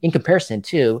 hey, in comparison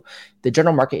to the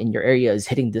general market in your area is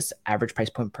hitting this average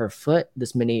price point per foot,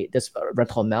 this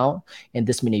rental amount, and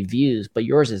this many views, but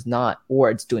yours is not, or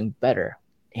it's doing better.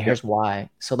 And here's why.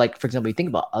 So like, for example, you think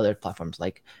about other platforms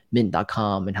like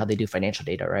mint.com and how they do financial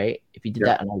data, right? If you did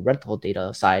that on the rental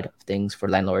data side of things for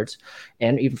landlords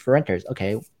and even for renters,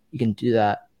 okay, you can do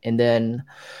that. And then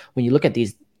when you look at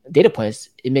these data points,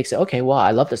 it makes it, okay, well,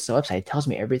 I love this website. It tells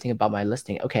me everything about my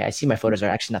listing. Okay, I see my photos are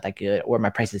actually not that good, or my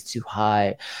price is too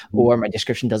high, or my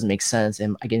description doesn't make sense,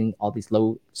 and I'm getting all these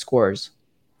low scores.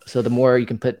 So the more you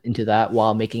can put into that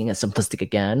while making it simplistic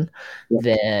again,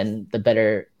 then the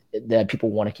better that people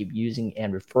want to keep using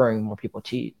and referring more people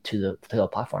to the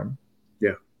platform.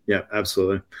 Yeah, Yeah,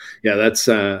 absolutely. Yeah, that's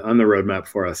on the roadmap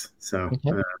for us. So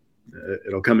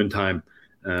it'll come in time.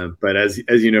 But as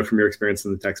you know from your experience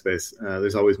in the tech space,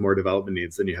 there's always more development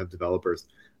needs than you have developers.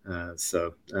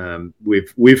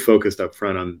 We've focused up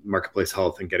front on marketplace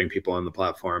health and getting people on the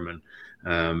platform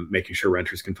and making sure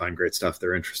renters can find great stuff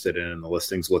they're interested in, and the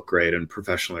listings look great and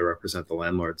professionally represent the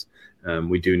landlords.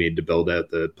 We do need to build out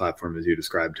the platform as you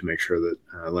described to make sure that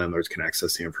landlords can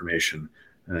access the information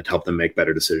to help them make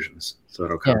better decisions. So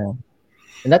it'll come. Yeah.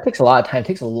 And that takes a lot of time. It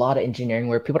takes a lot of engineering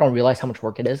where people don't realize how much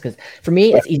work it is. Because for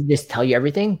me, it's easy to just tell you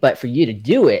everything, but for you to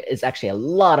do it, it's actually a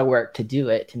lot of work to do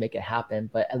it, to make it happen.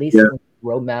 But at least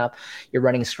roadmap, you're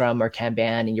running Scrum or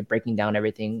Kanban and you're breaking down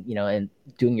everything, and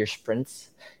doing your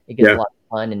sprints. It gets a lot of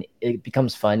fun, and it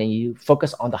becomes fun, and you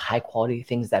focus on the high quality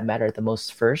things that matter the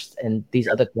most first. And these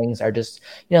other things are just,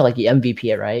 like the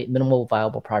MVP, right? Minimal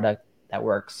viable product that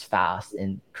works fast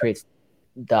and creates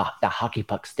the hockey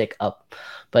puck stick up.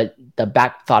 But the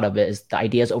back thought of it is the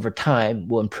ideas over time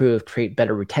will improve, create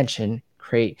better retention,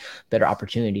 create better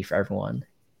opportunity for everyone.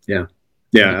 Yeah,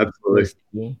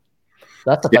 absolutely. So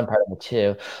that's the fun part of it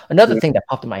too. Another thing that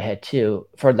popped in my head too,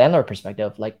 for a landlord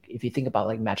perspective, like if you think about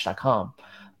like Match.com,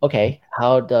 okay,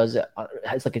 how does it?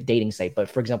 It's like a dating site, but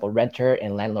for example, renter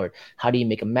and landlord, how do you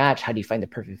make a match? How do you find the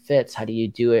perfect fits? How do you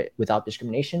do it without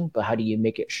discrimination? But how do you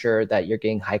make it sure that you're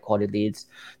getting high quality leads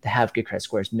that have good credit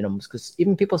scores minimums? Because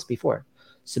even people before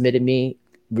submitted me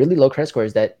really low credit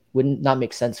scores that would not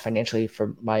make sense financially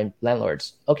for my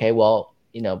landlords. Okay, well,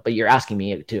 but you're asking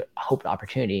me to hope the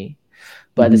opportunity.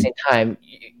 But at the same time,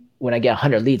 when I get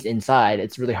 100 leads inside,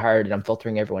 it's really hard, and I'm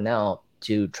filtering everyone out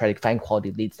to try to find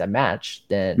quality leads that match.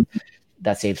 Then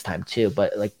that saves time too.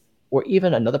 But or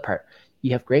even another part,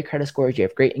 you have great credit scores, you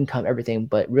have great income, everything,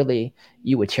 but really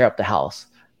you would tear up the house,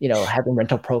 having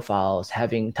rental profiles,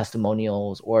 having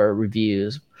testimonials or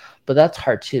reviews. But that's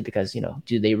hard too, because,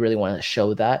 do they really want to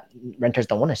show that? Renters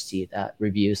don't want to see that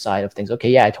review side of things. Okay,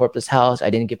 yeah, I tore up this house,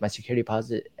 I didn't give my security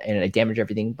deposit, and I damaged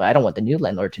everything, but I don't want the new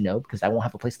landlord to know because I won't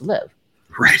have a place to live.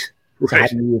 Right. So how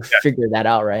do you figure that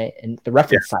out, right? And the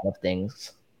reference side of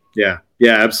things. Yeah,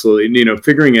 absolutely.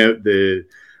 Figuring out the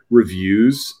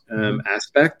reviews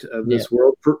aspect of this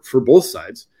world for both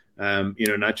sides.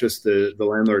 Not just the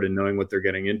landlord and knowing what they're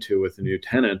getting into with the new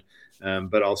tenant,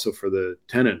 but also for the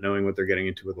tenant knowing what they're getting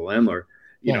into with the landlord.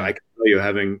 I can tell you,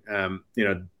 having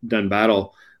done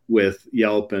battle with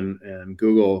Yelp and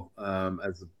Google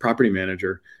as a property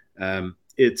manager,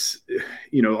 it's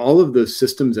all of the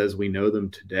systems as we know them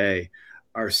today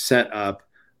are set up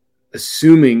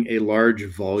assuming a large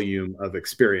volume of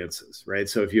experiences, right?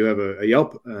 So if you have a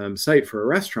Yelp site for a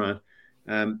restaurant,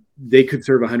 they could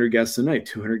serve 100 guests a night,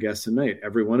 200 guests a night.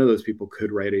 Every one of those people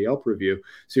could write a Yelp review.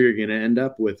 So you're going to end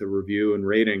up with a review and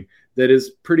rating that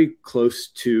is pretty close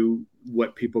to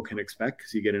what people can expect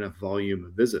because you get enough volume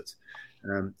of visits.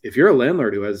 If you're a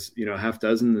landlord who has,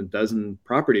 a dozen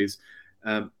properties,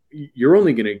 you're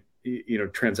only going to,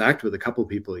 transact with a couple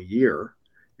people a year.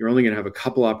 You're only going to have a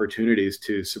couple opportunities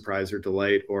to surprise or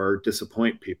delight or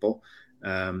disappoint people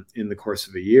in the course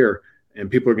of a year. And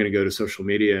people are going to go to social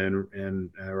media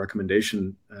and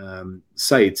recommendation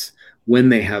sites when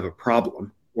they have a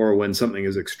problem or when something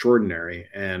is extraordinary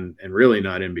and really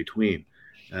not in between.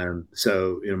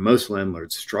 So most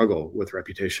landlords struggle with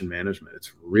reputation management.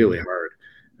 It's really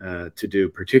hard to do,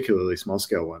 particularly small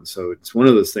scale ones. So it's one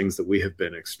of those things that we have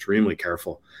been extremely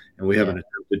careful, and we haven't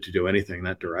attempted to do anything in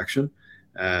that direction.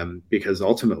 Because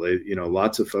ultimately,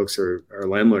 lots of folks are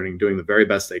landlording, doing the very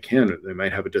best they can. They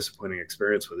might have a disappointing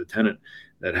experience with a tenant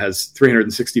that has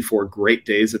 364 great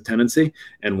days of tenancy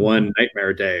and one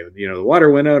nightmare day. The water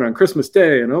went out on Christmas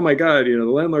Day, and oh my God, the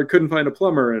landlord couldn't find a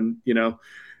plumber, and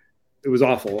it was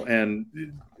awful, and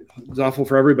it was awful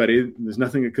for everybody. There's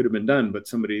nothing that could have been done, but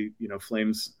somebody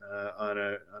flames on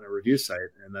a review site,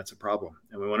 and that's a problem.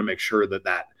 And we want to make sure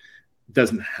that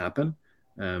doesn't happen.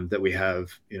 That we have,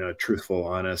 truthful,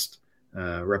 honest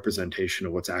representation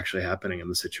of what's actually happening in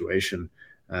the situation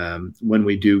when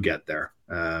we do get there.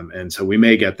 And so we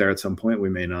may get there at some point, we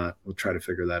may not. We'll try to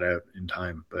figure that out in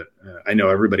time. But I know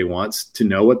everybody wants to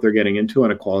know what they're getting into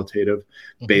on a qualitative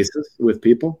basis with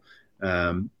people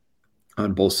on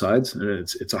both sides. And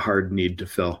it's a hard need to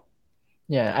fill.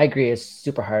 Yeah, I agree. It's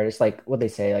super hard. It's like what they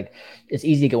say, like it's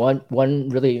easy to get one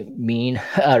really mean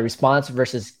response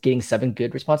versus getting 7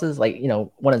 good responses. Like,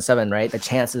 1 in 7, right? The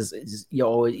chances is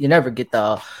you never get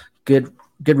the good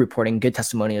reporting, good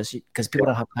testimonials because people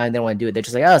don't have time. They don't want to do it. They're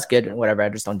just like, oh, it's good, whatever. I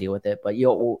just don't deal with it. But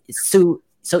it's so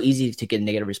so easy to get a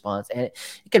negative response, and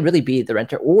it can really be the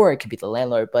renter or it could be the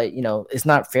landlord. But it's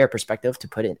not fair perspective to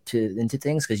put into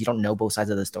things because you don't know both sides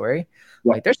of the story.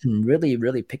 Yeah. Like there's some really,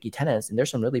 really picky tenants and there's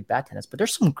some really bad tenants, but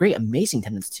there's some great, amazing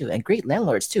tenants too, and great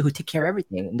landlords too who take care of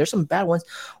everything. And there's some bad ones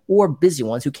or busy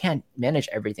ones who can't manage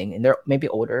everything, and they're maybe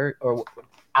older or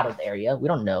out of the area. We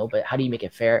don't know, but how do you make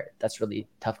it fair? That's really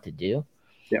tough to do.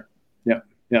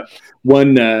 Yeah.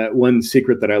 One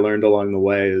secret that I learned along the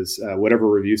way is whatever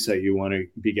review site you want to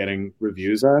be getting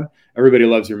reviews on, everybody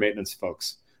loves your maintenance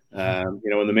folks. When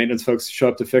the maintenance folks show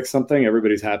up to fix something,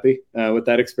 everybody's happy with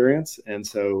that experience. And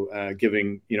so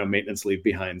giving maintenance leave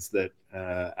behinds that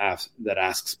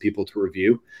asks people to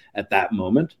review at that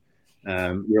moment,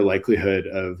 your likelihood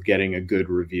of getting a good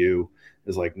review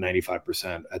is like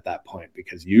 95% at that point,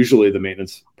 because usually the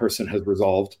maintenance person has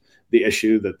resolved the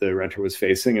issue that the renter was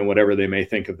facing, and whatever they may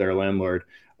think of their landlord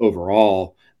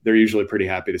overall, they're usually pretty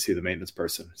happy to see the maintenance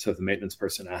person. So if the maintenance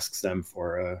person asks them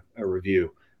for a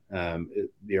review,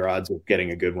 your odds of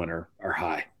getting a good one are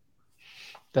high.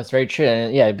 That's very true.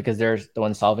 And yeah, because they're the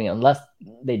ones solving it, unless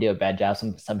they do a bad job,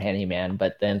 some handyman,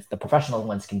 but then the professional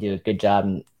ones can do a good job.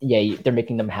 And yeah, they're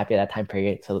making them happy at that time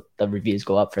period. So the reviews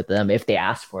go up for them if they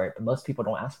ask for it. But most people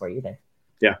don't ask for it either.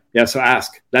 Yeah. So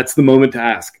ask. That's the moment to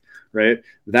ask, right?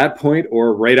 That point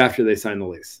or right after they sign the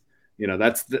lease.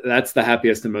 That's the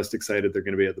happiest and most excited they're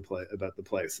going to be about the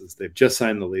place is they've just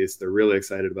signed the lease. They're really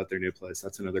excited about their new place.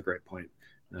 That's another great point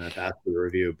to ask for the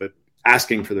review. But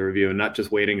asking for the review and not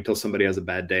just waiting until somebody has a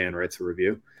bad day and writes a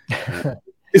review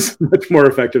is a much more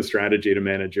effective strategy to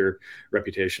manage your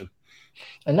reputation.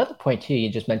 Another point too, you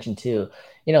just mentioned too,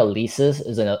 leases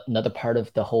is another part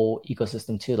of the whole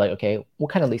ecosystem too. Like, okay,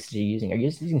 what kind of leases are you using? Are you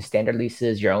using standard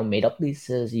leases, your own made up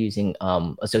leases, using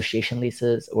association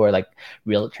leases, or like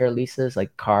realtor leases,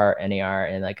 like CAR, NAR,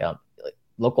 and like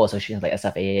local associations like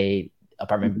SFAA,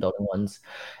 apartment building ones,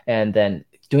 and then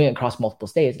doing it across multiple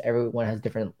states, everyone has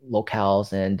different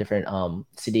locales and different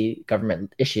city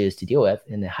government issues to deal with.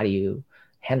 And then how do you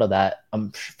handle that?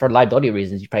 For liability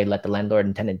reasons, you probably let the landlord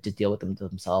and tenant just deal with them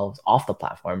themselves off the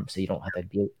platform, so you don't have to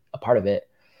be a part of it.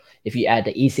 If you add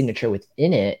the e-signature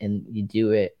within it and you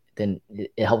do it, then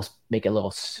it helps make it a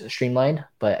little streamlined.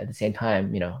 But at the same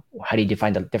time, how do you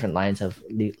define the different lines of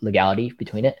legality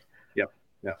between it?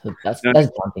 Yeah. So that's a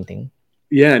daunting thing.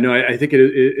 Yeah, no, I think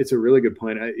it's a really good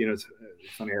point. It's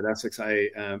funny at Essex.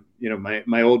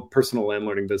 My old personal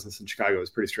landlording business in Chicago was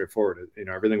pretty straightforward.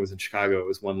 Everything was in Chicago. It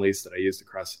was one lease that I used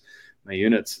across my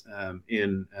units.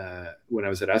 When I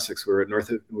was at Essex, we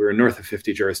were north of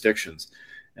 50 jurisdictions,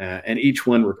 and each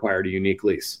one required a unique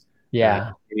lease.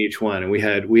 Yeah, in each one, and we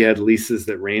had leases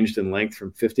that ranged in length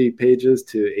from 50 pages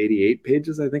to 88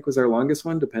 pages. I think was our longest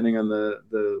one, depending on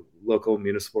the local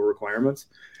municipal requirements.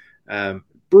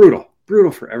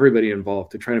 Brutal for everybody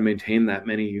involved to try to maintain that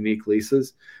many unique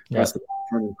leases. Across the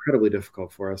platform, incredibly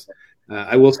difficult for us.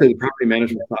 I will say the property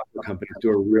management software companies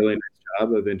do a really nice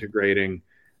job of integrating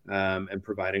and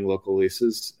providing local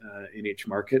leases in each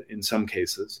market. In some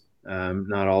cases,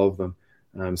 not all of them.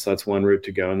 So that's one route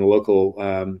to go. And the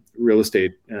local real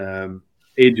estate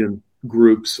agent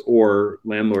groups or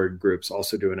landlord groups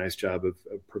also do a nice job of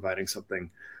providing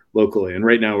something locally. And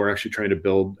right now, we're actually trying to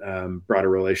build broader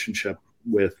relationship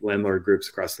with landlord groups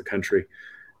across the country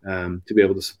to be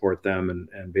able to support them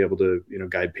and be able to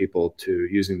guide people to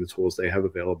using the tools they have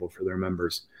available for their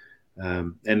members.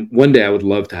 And one day I would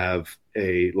love to have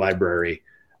a library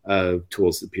of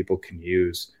tools that people can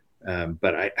use.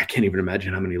 But I can't even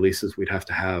imagine how many leases we'd have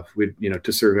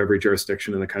to serve every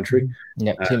jurisdiction in the country.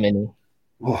 Yeah, too many.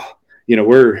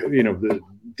 The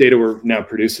data we're now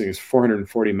producing is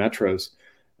 440 metros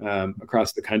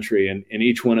across the country, and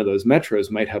each one of those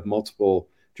metros might have multiple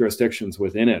jurisdictions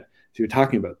within it. So you're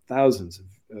talking about thousands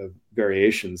of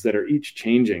variations that are each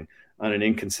changing on an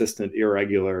inconsistent,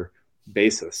 irregular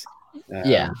basis.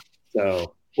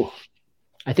 So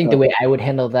I think the way I would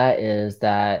handle that is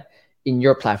that in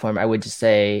your platform, I would just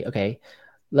say, okay,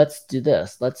 let's do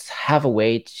this. Let's have a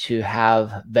way to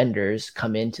have vendors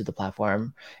come into the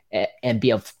platform and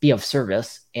be of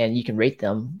service, and you can rate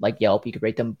them like Yelp. You can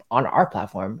rate them on our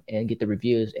platform and get the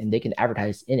reviews, and they can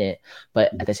advertise in it.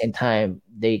 But at the same time,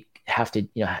 they have to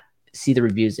see the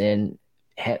reviews and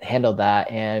handle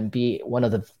that and be one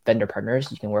of the vendor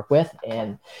partners you can work with.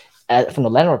 And from the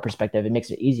landlord perspective, it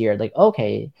makes it easier. Like,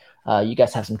 okay, you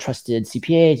guys have some trusted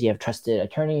CPAs, you have trusted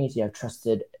attorneys, you have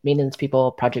trusted maintenance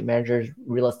people, project managers,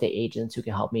 real estate agents who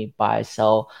can help me buy,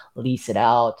 sell, lease it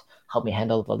out, help me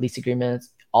handle the lease agreements,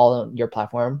 all on your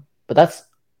platform. But that's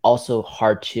also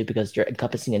hard too, because you're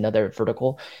encompassing another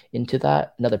vertical into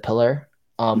that, another pillar.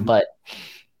 But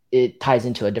it ties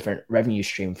into a different revenue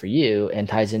stream for you and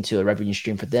ties into a revenue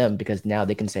stream for them, because now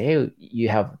they can say, hey, you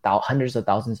have hundreds of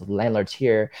thousands of landlords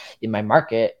here in my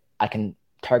market. I can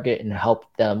target and help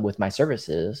them with my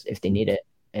services if they need it,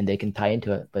 and they can tie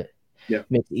into it. But Yeah.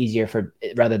 it makes it easier for,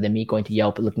 rather than me going to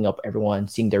Yelp, looking up everyone,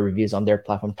 seeing their reviews on their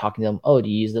platform, talking to them, oh, do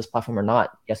you use this platform or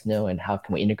not? Yes, no, and how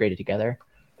can we integrate it together?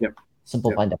 Yep.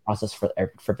 Simplifying the process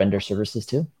for vendor services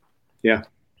too. Yeah.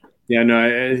 Yeah, no,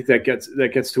 I think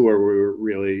that gets to where we're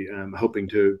really hoping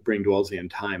to bring Dwellsy in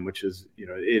time, which is,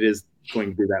 it is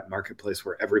going to be that marketplace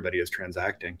where everybody is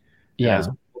transacting. Yeah. As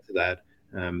well to that,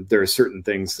 there are certain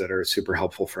things that are super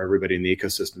helpful for everybody in the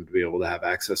ecosystem to be able to have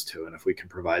access to, and if we can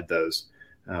provide those,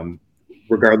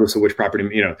 regardless of which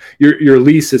property, your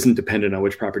lease isn't dependent on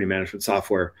which property management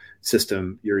software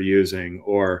system you're using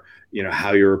or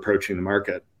how you're approaching the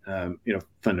market.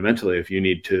 Fundamentally, if you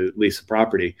need to lease a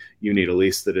property, you need a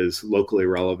lease that is locally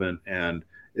relevant and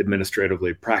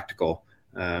administratively practical,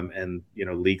 and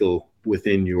legal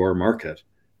within your market.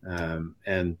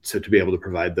 And so to be able to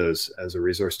provide those as a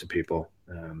resource to people,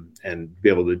 and be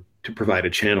able to provide a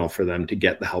channel for them to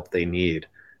get the help they need,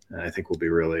 I think will be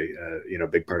really a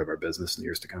big part of our business in the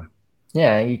years to come.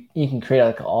 Yeah, you can create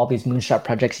like all these moonshot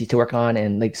projects you to work on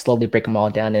and like slowly break them all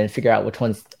down and figure out which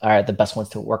ones are the best ones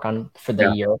to work on for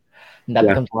the year. And that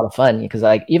becomes a lot of fun, because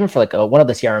like even for like one of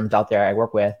the CRMs out there I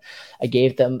work with, I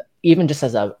gave them, even just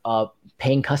as a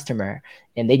paying customer,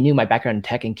 and they knew my background in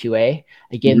tech and QA,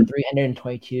 I gave them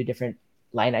 322 different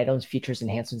line items, features,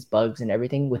 enhancements, bugs, and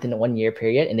everything within a 1 year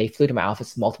period. And they flew to my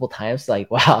office multiple times. Like,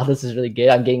 wow, this is really good.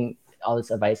 I'm getting all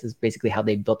this advice. Is basically how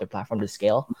they built their platform to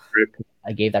scale.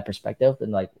 I gave that perspective,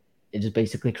 and like it just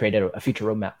basically created a future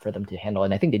roadmap for them to handle.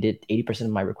 And I think they did 80%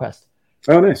 of my requests.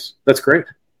 Oh, nice. That's great.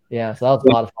 Yeah, so that was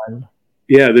a lot of fun.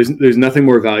 Yeah, there's nothing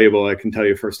more valuable, I can tell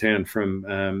you firsthand, from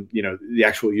the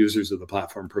actual users of the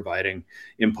platform providing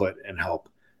input and help.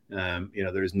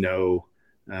 There's no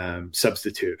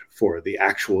substitute for the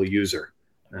actual user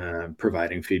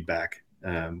providing feedback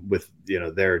with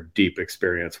their deep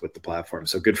experience with the platform.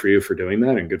 So good for you for doing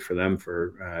that, and good for them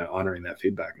for honoring that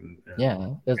feedback.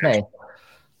 Yeah, it was nice.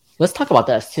 Let's talk about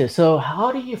this too. So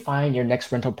how do you find your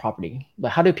next rental property?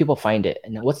 But how do people find it?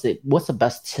 And what's the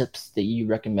best tips that you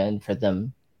recommend for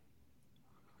them?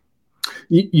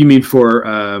 You mean for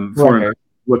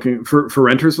looking for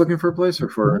renters looking for a place, or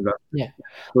for investors? Yeah.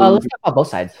 Let's talk about both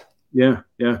sides. Yeah.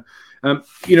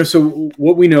 So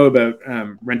what we know about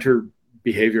renter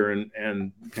behavior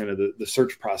and kind of the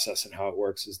search process and how it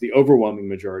works is the overwhelming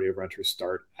majority of renters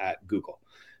start at Google.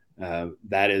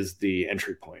 That is the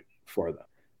entry point for them.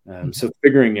 So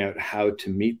figuring out how to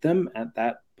meet them at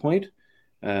that point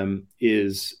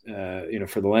is,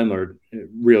 for the landlord,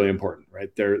 really important, right?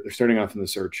 They're starting off in the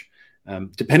search.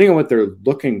 Depending on what they're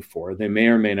looking for, they may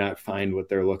or may not find what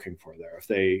they're looking for there. If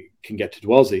they can get to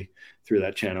Dwellsy through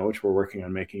that channel, which we're working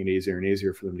on making it easier and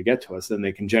easier for them to get to us, then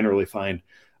they can generally find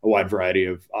a wide variety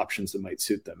of options that might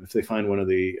suit them. If they find one of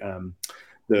the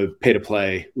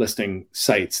pay-to-play listing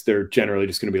sites, they're generally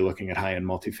just going to be looking at high-end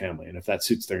multifamily. And if that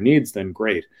suits their needs, then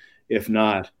great. If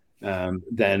not,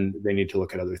 then they need to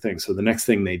look at other things. So the next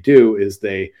thing they do is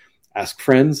they ask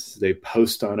friends, they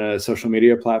post on a social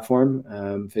media platform,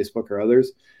 Facebook or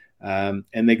others,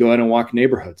 and they go out and walk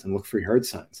neighborhoods and look for yard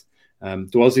signs.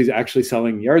 Dwellsy's actually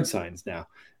selling yard signs now,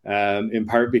 in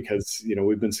part because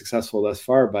we've been successful thus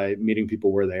far by meeting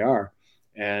people where they are.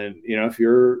 And if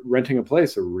you're renting a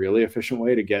place, a really efficient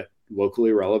way to get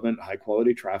locally relevant, high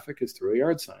quality traffic is through a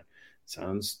yard sign.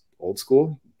 Sounds old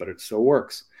school, but it still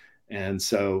works. And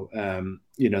so,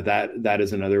 that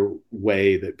is another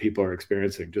way that people are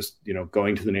experiencing, just,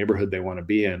 going to the neighborhood they want to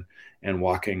be in and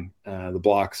walking the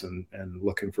blocks and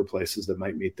looking for places that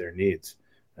might meet their needs,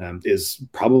 is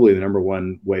probably the number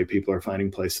one way people are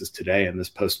finding places today in this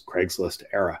post Craigslist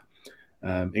era.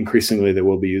 Increasingly, they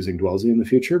will be using Dwellsy in the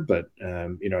future, but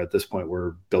at this point,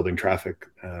 we're building traffic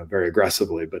very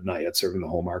aggressively, but not yet serving the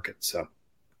whole market. So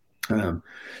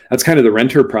that's kind of the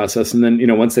renter process. And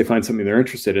then once they find something they're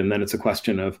interested in, then it's a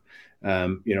question of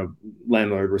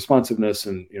landlord responsiveness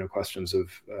and questions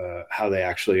of how they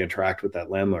actually interact with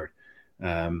that landlord,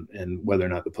 and whether or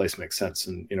not the place makes sense.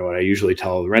 And what I usually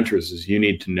tell the renters is you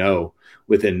need to know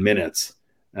within minutes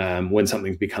when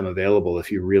something's become available if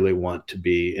you really want to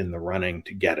be in the running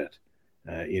to get it.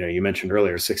 You mentioned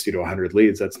earlier 60 to 100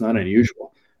 leads. That's not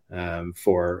unusual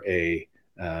for a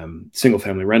single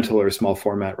family rental or a small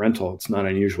format rental. It's not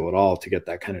unusual at all to get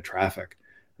that kind of traffic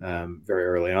very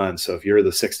early on. So if you're the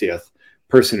 60th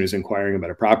person who's inquiring about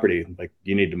a property, like,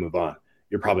 you need to move on.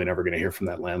 You're probably never going to hear from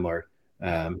that landlord,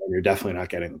 and you're definitely not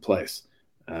getting the place.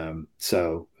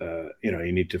 So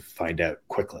you need to find out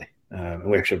quickly. And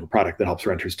we actually have a product that helps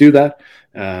renters do that,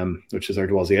 which is our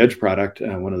Dwellsy Edge product.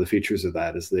 One of the features of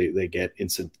that is they get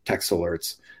instant text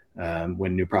alerts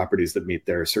when new properties that meet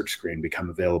their search screen become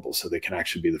available, so they can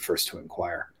actually be the first to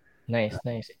inquire. Nice.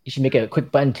 You should make a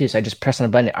quick button too. So I just press on a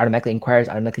button, it automatically inquires,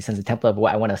 automatically sends a template of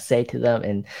what I want to say to them,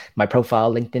 and my profile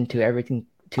linked into everything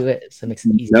to it. So it makes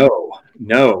it easy.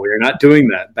 No, we are not doing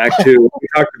that. Back to what we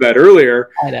talked about earlier.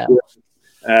 I know.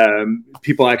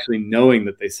 People actually knowing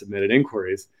that they submitted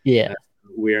inquiries. Yeah.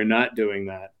 We are not doing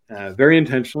that very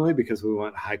intentionally, because we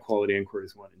want high quality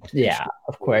inquiries. Yeah,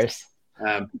 of course.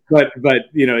 But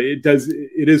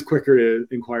it is quicker to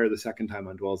inquire the second time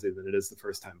on Dwellsy than it is the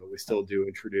first time, but we still do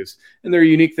introduce, and there are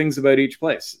unique things about each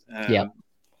place. And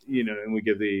we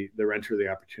give the renter the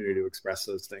opportunity to express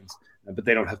those things, but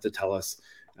they don't have to tell us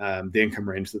the income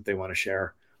range that they want to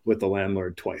share with the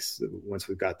landlord twice. Once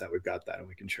we've got that, and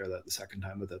we can share that the second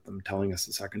time without them telling us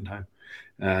the second time.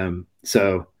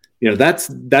 So that's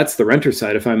the renter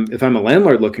side. If I'm a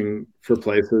landlord looking for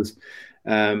places,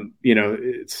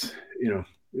 it's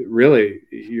really,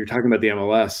 you're talking about the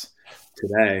MLS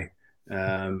today,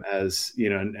 as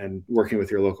and working with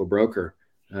your local broker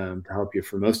to help you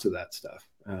for most of that stuff.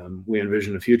 We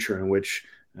envision a future in which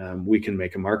we can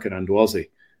make a market on Dwellsy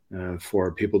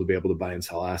for people to be able to buy and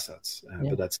sell assets,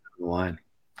 but that's down the line.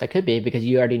 That could be, because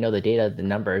you already know the data, the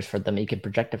numbers for them. You can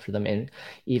project it for them and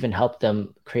even help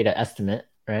them create an estimate,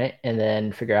 right? And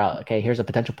then figure out, okay, here's a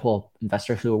potential pool of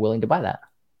investors who are willing to buy that.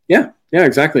 Yeah,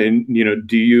 exactly. And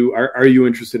are you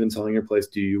interested in selling your place?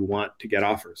 Do you want to get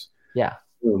offers? Yeah.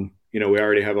 We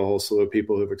already have a whole slew of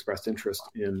people who've expressed interest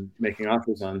in making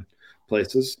offers on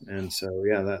places, and so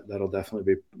that'll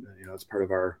definitely be it's part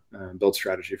of our build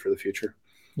strategy for the future.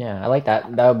 Yeah, I like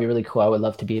that. That would be really cool. I would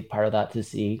love to be a part of that, to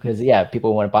see, because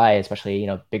people want to buy, especially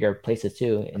bigger places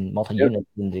too, in multi-units,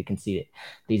 and they can see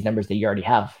these numbers that you already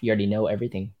have. You already know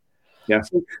everything. Yeah.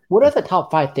 So what are the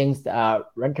top 5 things that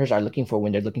renters are looking for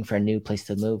when they're looking for a new place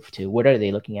to move to? What are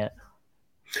they looking at?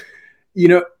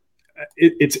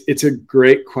 It's a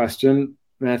great question,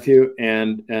 Matthew,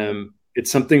 and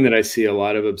it's something that I see a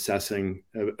lot of obsessing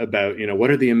about. What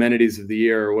are the amenities of the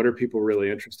year, or what are people really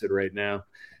interested right now?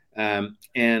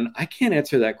 And I can't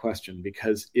answer that question,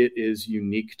 because it is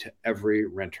unique to every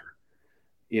renter.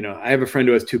 I have a friend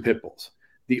who has 2 pit bulls.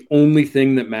 The only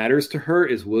thing that matters to her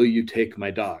is, will you take my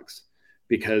dogs?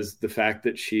 Because the fact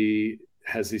that she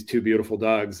has these 2 beautiful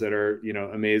dogs that are,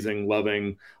 amazing,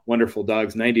 loving, wonderful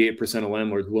dogs, 98% of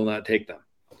landlords will not take them.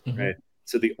 Mm-hmm. Right.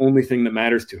 So the only thing that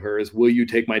matters to her is, will you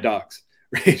take my dogs?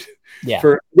 Right. Yeah.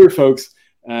 For other folks,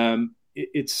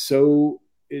 it's so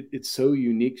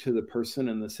unique to the person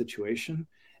and the situation.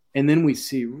 And then we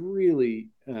see really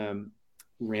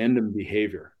random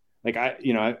behavior. Like I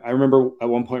remember at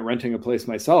one point renting a place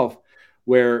myself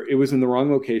where it was in the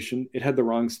wrong location. It had the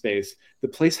wrong space. The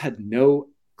place had no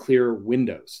clear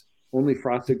windows, only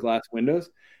frosted glass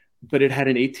windows, but it had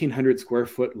an 1,800 square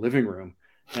foot living room.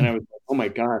 And I was like, oh my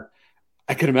God,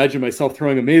 I could imagine myself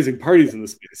throwing amazing parties in the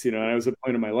space. And I was at a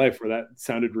point in my life where that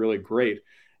sounded really great.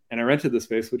 And I rented the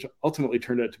space, which ultimately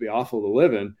turned out to be awful to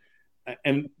live in.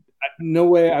 And no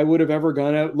way I would have ever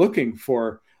gone out looking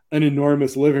for an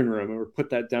enormous living room or put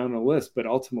that down on a list. But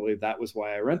ultimately, that was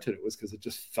why I rented it, was because it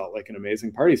just felt like an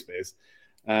amazing party space.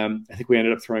 I think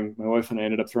my wife and I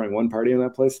ended up throwing one party in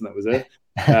that place, and that was it.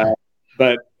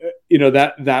 But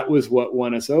that was what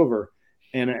won us over.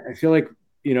 And I feel like,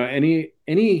 any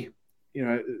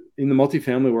in the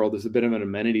multifamily world, there's a bit of an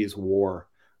amenities war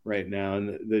right now.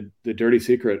 And the dirty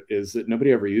secret is that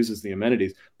nobody ever uses the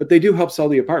amenities, but they do help sell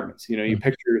the apartments. You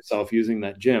picture yourself using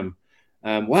that gym.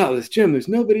 Wow, this gym, there's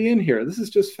nobody in here. This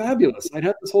is just fabulous. I'd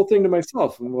have this whole thing to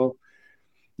myself. And well,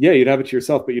 yeah, you'd have it to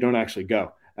yourself, but you don't actually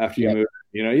go after you move.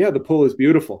 The pool is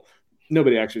beautiful.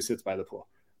 Nobody actually sits by the pool.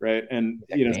 Right. And,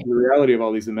 so the reality of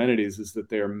all these amenities is that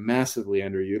they are massively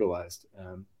underutilized.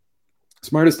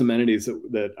 Smartest amenities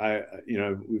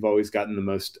that we've always gotten the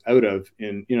most out of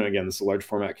again, this is a large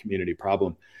format community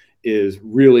problem, is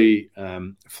really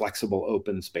flexible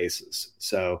open spaces.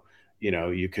 So,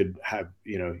 you could have,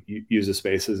 use a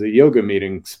space as a yoga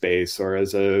meeting space, or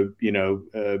as a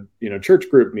church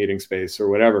group meeting space, or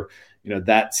whatever.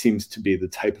 That seems to be the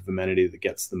type of amenity that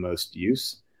gets the most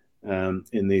use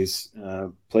in these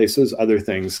places. Other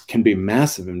things can be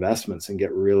massive investments and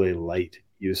get really light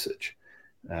usage.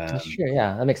 Sure,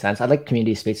 yeah, that makes sense. I like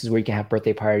community spaces where you can have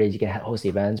birthday parties, you can host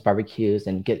events, barbecues,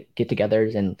 and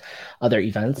get-togethers and other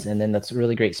events, and then that's a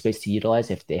really great space to utilize.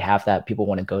 If they have that, people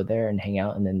want to go there and hang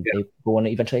out, and then they want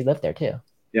to eventually live there too.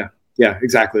 Yeah,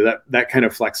 exactly. That kind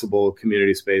of flexible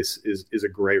community space is a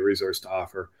great resource to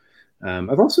offer.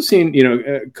 I've also seen,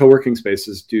 co-working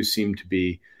spaces do seem to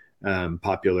be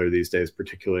popular these days,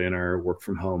 particularly in our work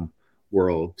from home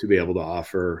world, to be able to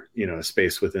offer, a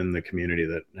space within the community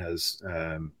that has,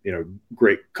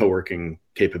 great co-working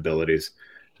capabilities.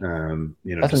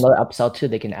 That's another upsell too.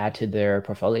 They can add to their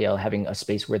portfolio, having a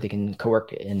space where they can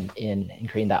co-work in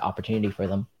creating that opportunity for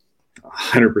them.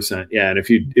 100%. Yeah. And if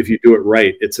you do it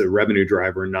right, it's a revenue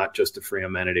driver, not just a free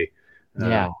amenity.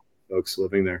 Yeah. Folks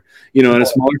living there, on a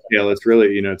smaller scale, it's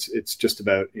really, it's just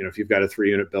about, if you've got a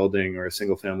 3-unit building or a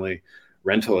single family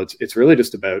rental, it's really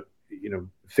just about,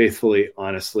 faithfully,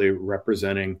 honestly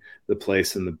representing the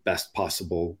place in the best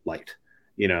possible light,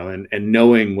 and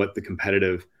knowing what the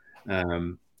competitive,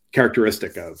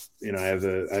 characteristic of, I have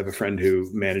a friend who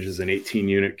manages an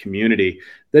 18-unit community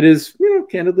that is,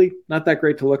 candidly not that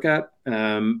great to look at.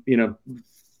 Formats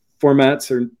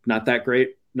are not that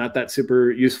great, not that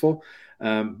super useful.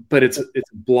 But it's a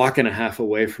block and a half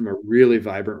away from a really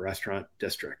vibrant restaurant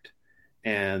district.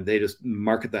 And they just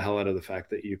market the hell out of the fact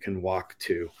that you can walk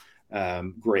to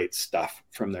great stuff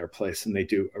from their place. And they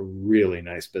do a really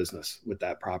nice business with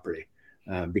that property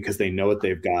because they know what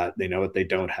they've got, they know what they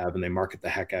don't have, and they market the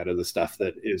heck out of the stuff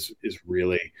that is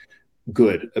really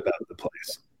good about the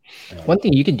place. One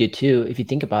thing you can do too, if you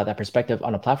think about that perspective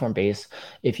on a platform base,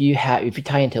 if you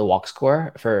tie into a walk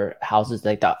score for houses,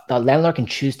 like the landlord can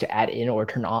choose to add in or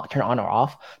turn on or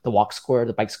off the walk score,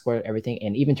 the bike score, everything,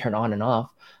 and even turn on and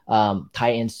off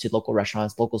tie-ins to local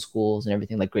restaurants, local schools, and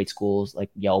everything, like great schools, like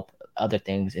Yelp, other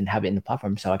things, and have it in the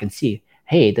platform. So I can see,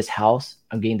 hey, this house,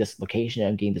 I'm getting this location,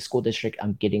 I'm getting the school district,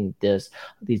 I'm getting these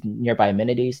nearby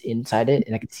amenities inside it,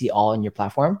 and I can see all in your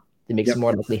platform. It makes it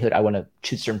more likelihood I want to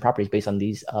choose certain properties based on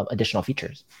these additional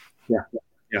features. Yeah,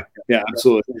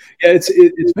 absolutely. Yeah, it's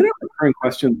been a recurring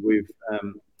question.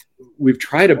 We've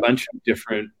tried a bunch of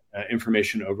different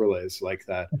information overlays like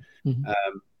that,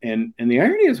 and the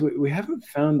irony is we haven't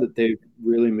found that they've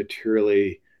really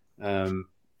materially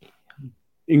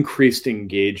increased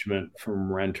engagement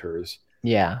from renters.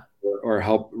 Yeah, or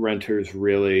help renters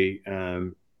really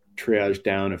triage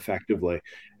down effectively.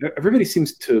 Everybody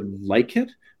seems to like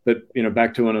it. But,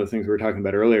 back to one of the things we were talking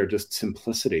about earlier, just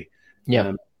simplicity.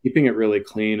 Yeah. Keeping it really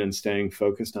clean and staying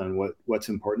focused on what's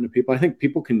important to people. I think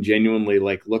people can genuinely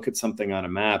look at something on a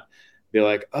map, be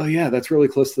like, oh yeah, that's really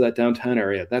close to that downtown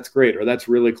area. That's great. Or that's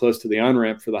really close to the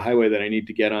on-ramp for the highway that I need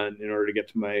to get on in order to get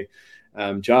to my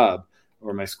job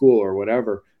or my school or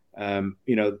whatever.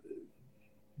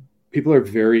 People are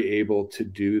very able to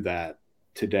do that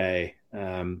today,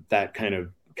 that kind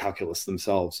of calculus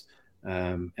themselves.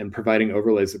 And providing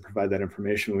overlays that provide that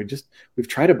information. We've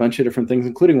tried a bunch of different things,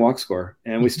 including walk score,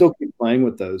 and we still keep playing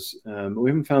with those. But we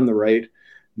haven't found the right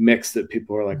mix that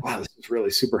people are like, wow, this is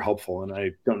really super helpful, and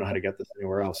I don't know how to get this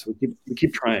anywhere else. So we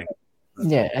keep trying.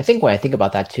 Yeah, I think when I think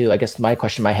about that too, I guess my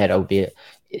question in my head would be,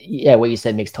 yeah, what you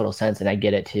said makes total sense, and I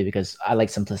get it too because I like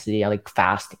simplicity, I like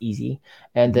fast, easy,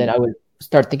 and then I would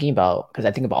start thinking about, because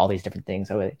I think about all these different things.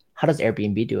 How does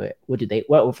Airbnb do it?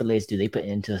 What overlays do they put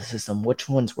into the system? Which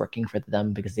one's working for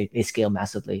them because they scale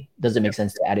massively? Does it make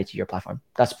sense to add it to your platform?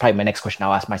 That's probably my next question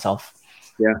I'll ask myself.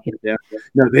 Yeah.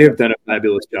 No, they have done a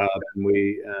fabulous job, and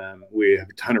we have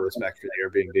a ton of respect for the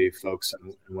Airbnb folks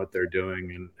and what they're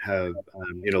doing, and have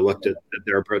looked at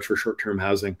their approach for short-term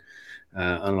housing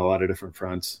on a lot of different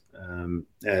fronts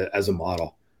as a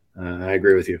model. I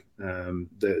agree with you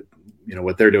that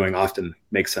what they're doing often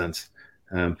makes sense.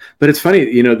 But it's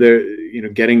funny, they're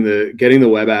getting the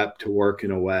web app to work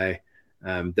in a way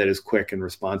that is quick and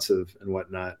responsive and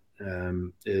whatnot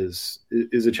is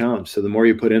a challenge. So the more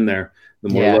you put in there, the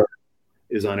more load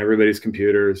is on everybody's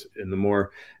computers, and the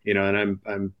more and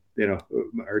I'm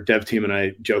our dev team and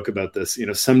I joke about this.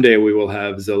 Someday we will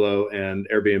have Zillow and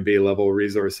Airbnb level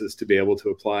resources to be able to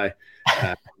apply.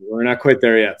 We're not quite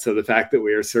there yet. So the fact that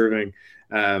we are serving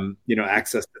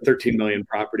access to 13 million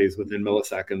properties within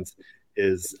milliseconds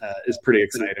is pretty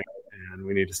exciting, and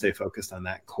we need to stay focused on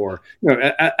that core.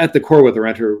 At the core, what the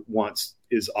renter wants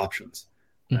is options,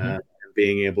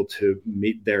 being able to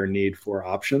meet their need for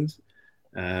options,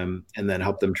 and then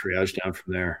help them triage down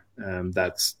from there.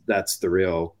 That's the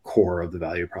real core of the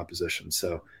value proposition.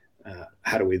 So,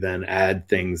 how do we then add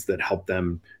things that help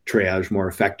them triage more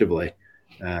effectively,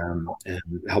 and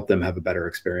help them have a better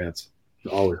experience?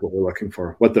 Always what we're looking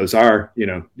for. What those are,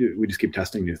 we just keep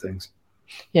testing new things.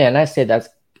 Yeah, and I say that's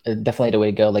definitely the way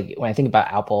to go. Like when I think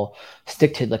about Apple,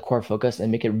 stick to the core focus and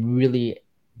make it really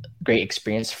great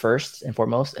experience first and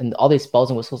foremost. And all these bells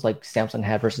and whistles like Samsung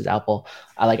had versus Apple,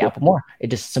 I like Apple more. It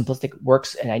just simplistic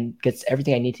works, and I gets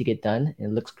everything I need to get done,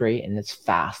 and it looks great, and it's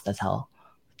fast as hell.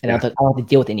 And I don't have to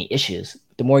deal with any issues.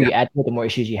 The more you add to it, the more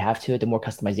issues you have to it, the more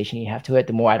customization you have to it,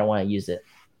 the more I don't want to use it,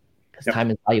 because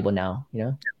time is valuable now.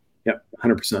 Yep,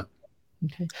 100%.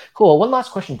 Okay, cool. One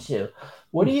last question too.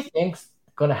 What do you think's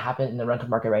going to happen in the rental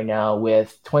market right now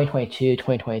with 2022,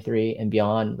 2023, and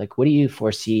beyond? Like, what do you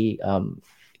foresee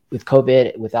with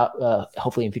COVID, without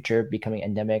hopefully in future becoming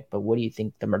endemic? But what do you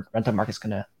think the rental market's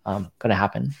gonna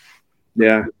happen?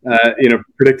 Yeah,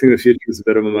 predicting the future is a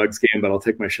bit of a mug's game, but I'll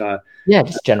take my shot. Yeah,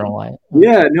 just general.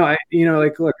 Yeah, no,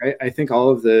 look, I think all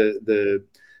of the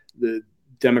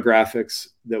demographics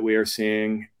that we are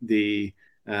seeing, the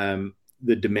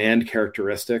demand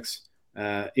characteristics,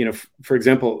 for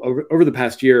example, over the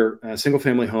past year, single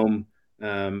family home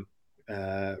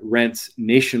rents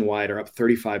nationwide are up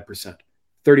 35%.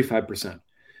 35%.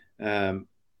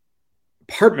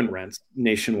 Apartment rents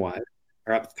nationwide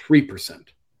are up 3%.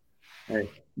 Right?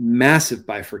 Massive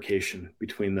bifurcation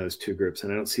between those two groups,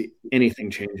 and I don't see anything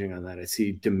changing on that. I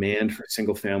see demand for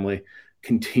single family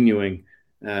continuing.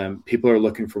 People are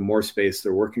looking for more space.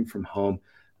 They're working from home.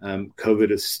 COVID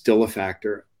is still a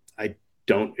factor. I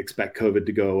don't expect COVID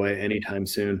to go away anytime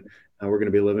soon. We're going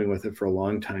to be living with it for a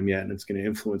long time yet, and it's going to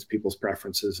influence people's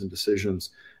preferences and decisions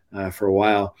for a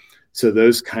while. So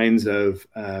those kinds of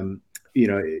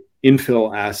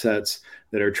infill assets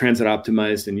that are transit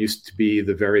optimized and used to be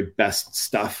the very best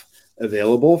stuff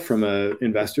available from an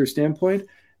investor standpoint,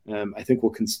 I think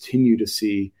we'll continue to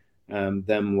see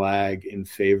them lag in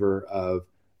favor of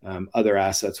other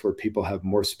assets where people have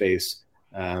more space,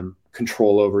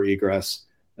 control over egress,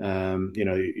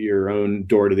 your own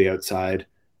door to the outside,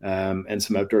 and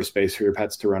some outdoor space for your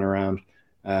pets to run around.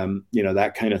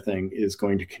 That kind of thing is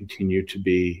going to continue to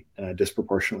be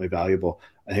disproportionately valuable.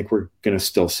 I think we're going to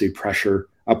still see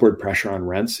upward pressure on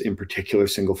rents, in particular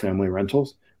single family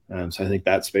rentals. So I think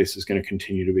that space is going to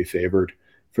continue to be favored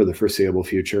for the foreseeable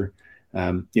future.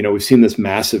 We've seen this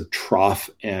massive trough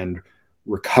and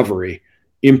recovery,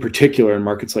 in particular in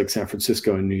markets like San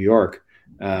Francisco and New York.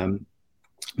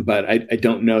 But I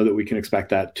don't know that we can expect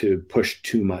that to push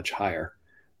too much higher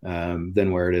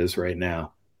than where it is right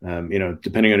now.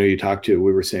 Depending on who you talk to,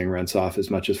 we were seeing rents off as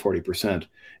much as 40%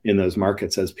 in those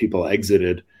markets as people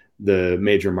exited the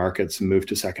major markets and moved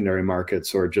to secondary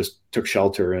markets, or just took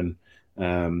shelter in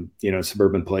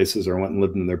suburban places, or went and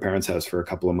lived in their parents' house for a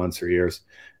couple of months or years.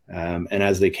 And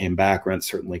as they came back, rents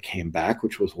certainly came back,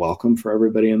 which was welcome for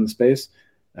everybody in the space.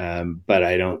 But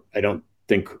I don't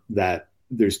think that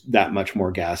there's that much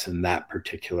more gas in that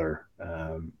particular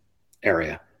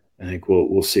area. I think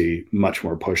we'll see much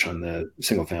more push on the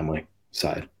single family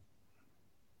side.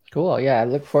 Cool. Yeah, I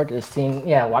look forward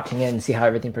to watching it and see how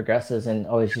everything progresses, and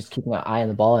always just keeping an eye on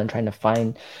the ball and trying to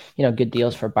find, good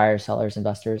deals for buyers, sellers,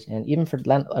 investors, and even for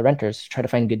renters. Try to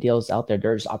find good deals out there.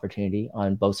 There's opportunity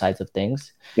on both sides of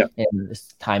things, and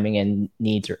this timing and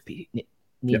needs are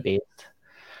need based.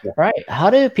 Yeah. All right. How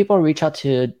do people reach out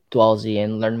to Dwellsy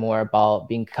and learn more about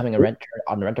becoming a renter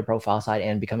on the renter profile side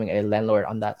and becoming a landlord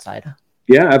on that side?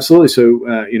 Yeah, absolutely. So,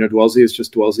 Dwellsy is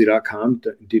just dwellsy.com,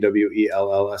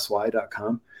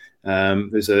 DWELLSY.com.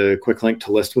 There's a quick link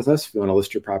to list with us if you want to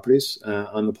list your properties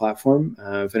on the platform.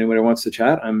 If anybody wants to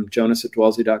chat, I'm Jonas at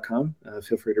dwellsy.com.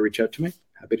 Feel free to reach out to me.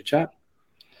 Happy to chat.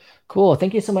 Cool.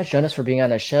 Thank you so much, Jonas, for being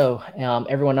on the show.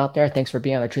 Everyone out there, thanks for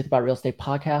being on the Truth About Real Estate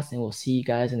podcast, and we'll see you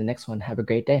guys in the next one. Have a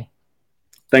great day.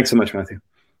 Thanks so much, Matthew.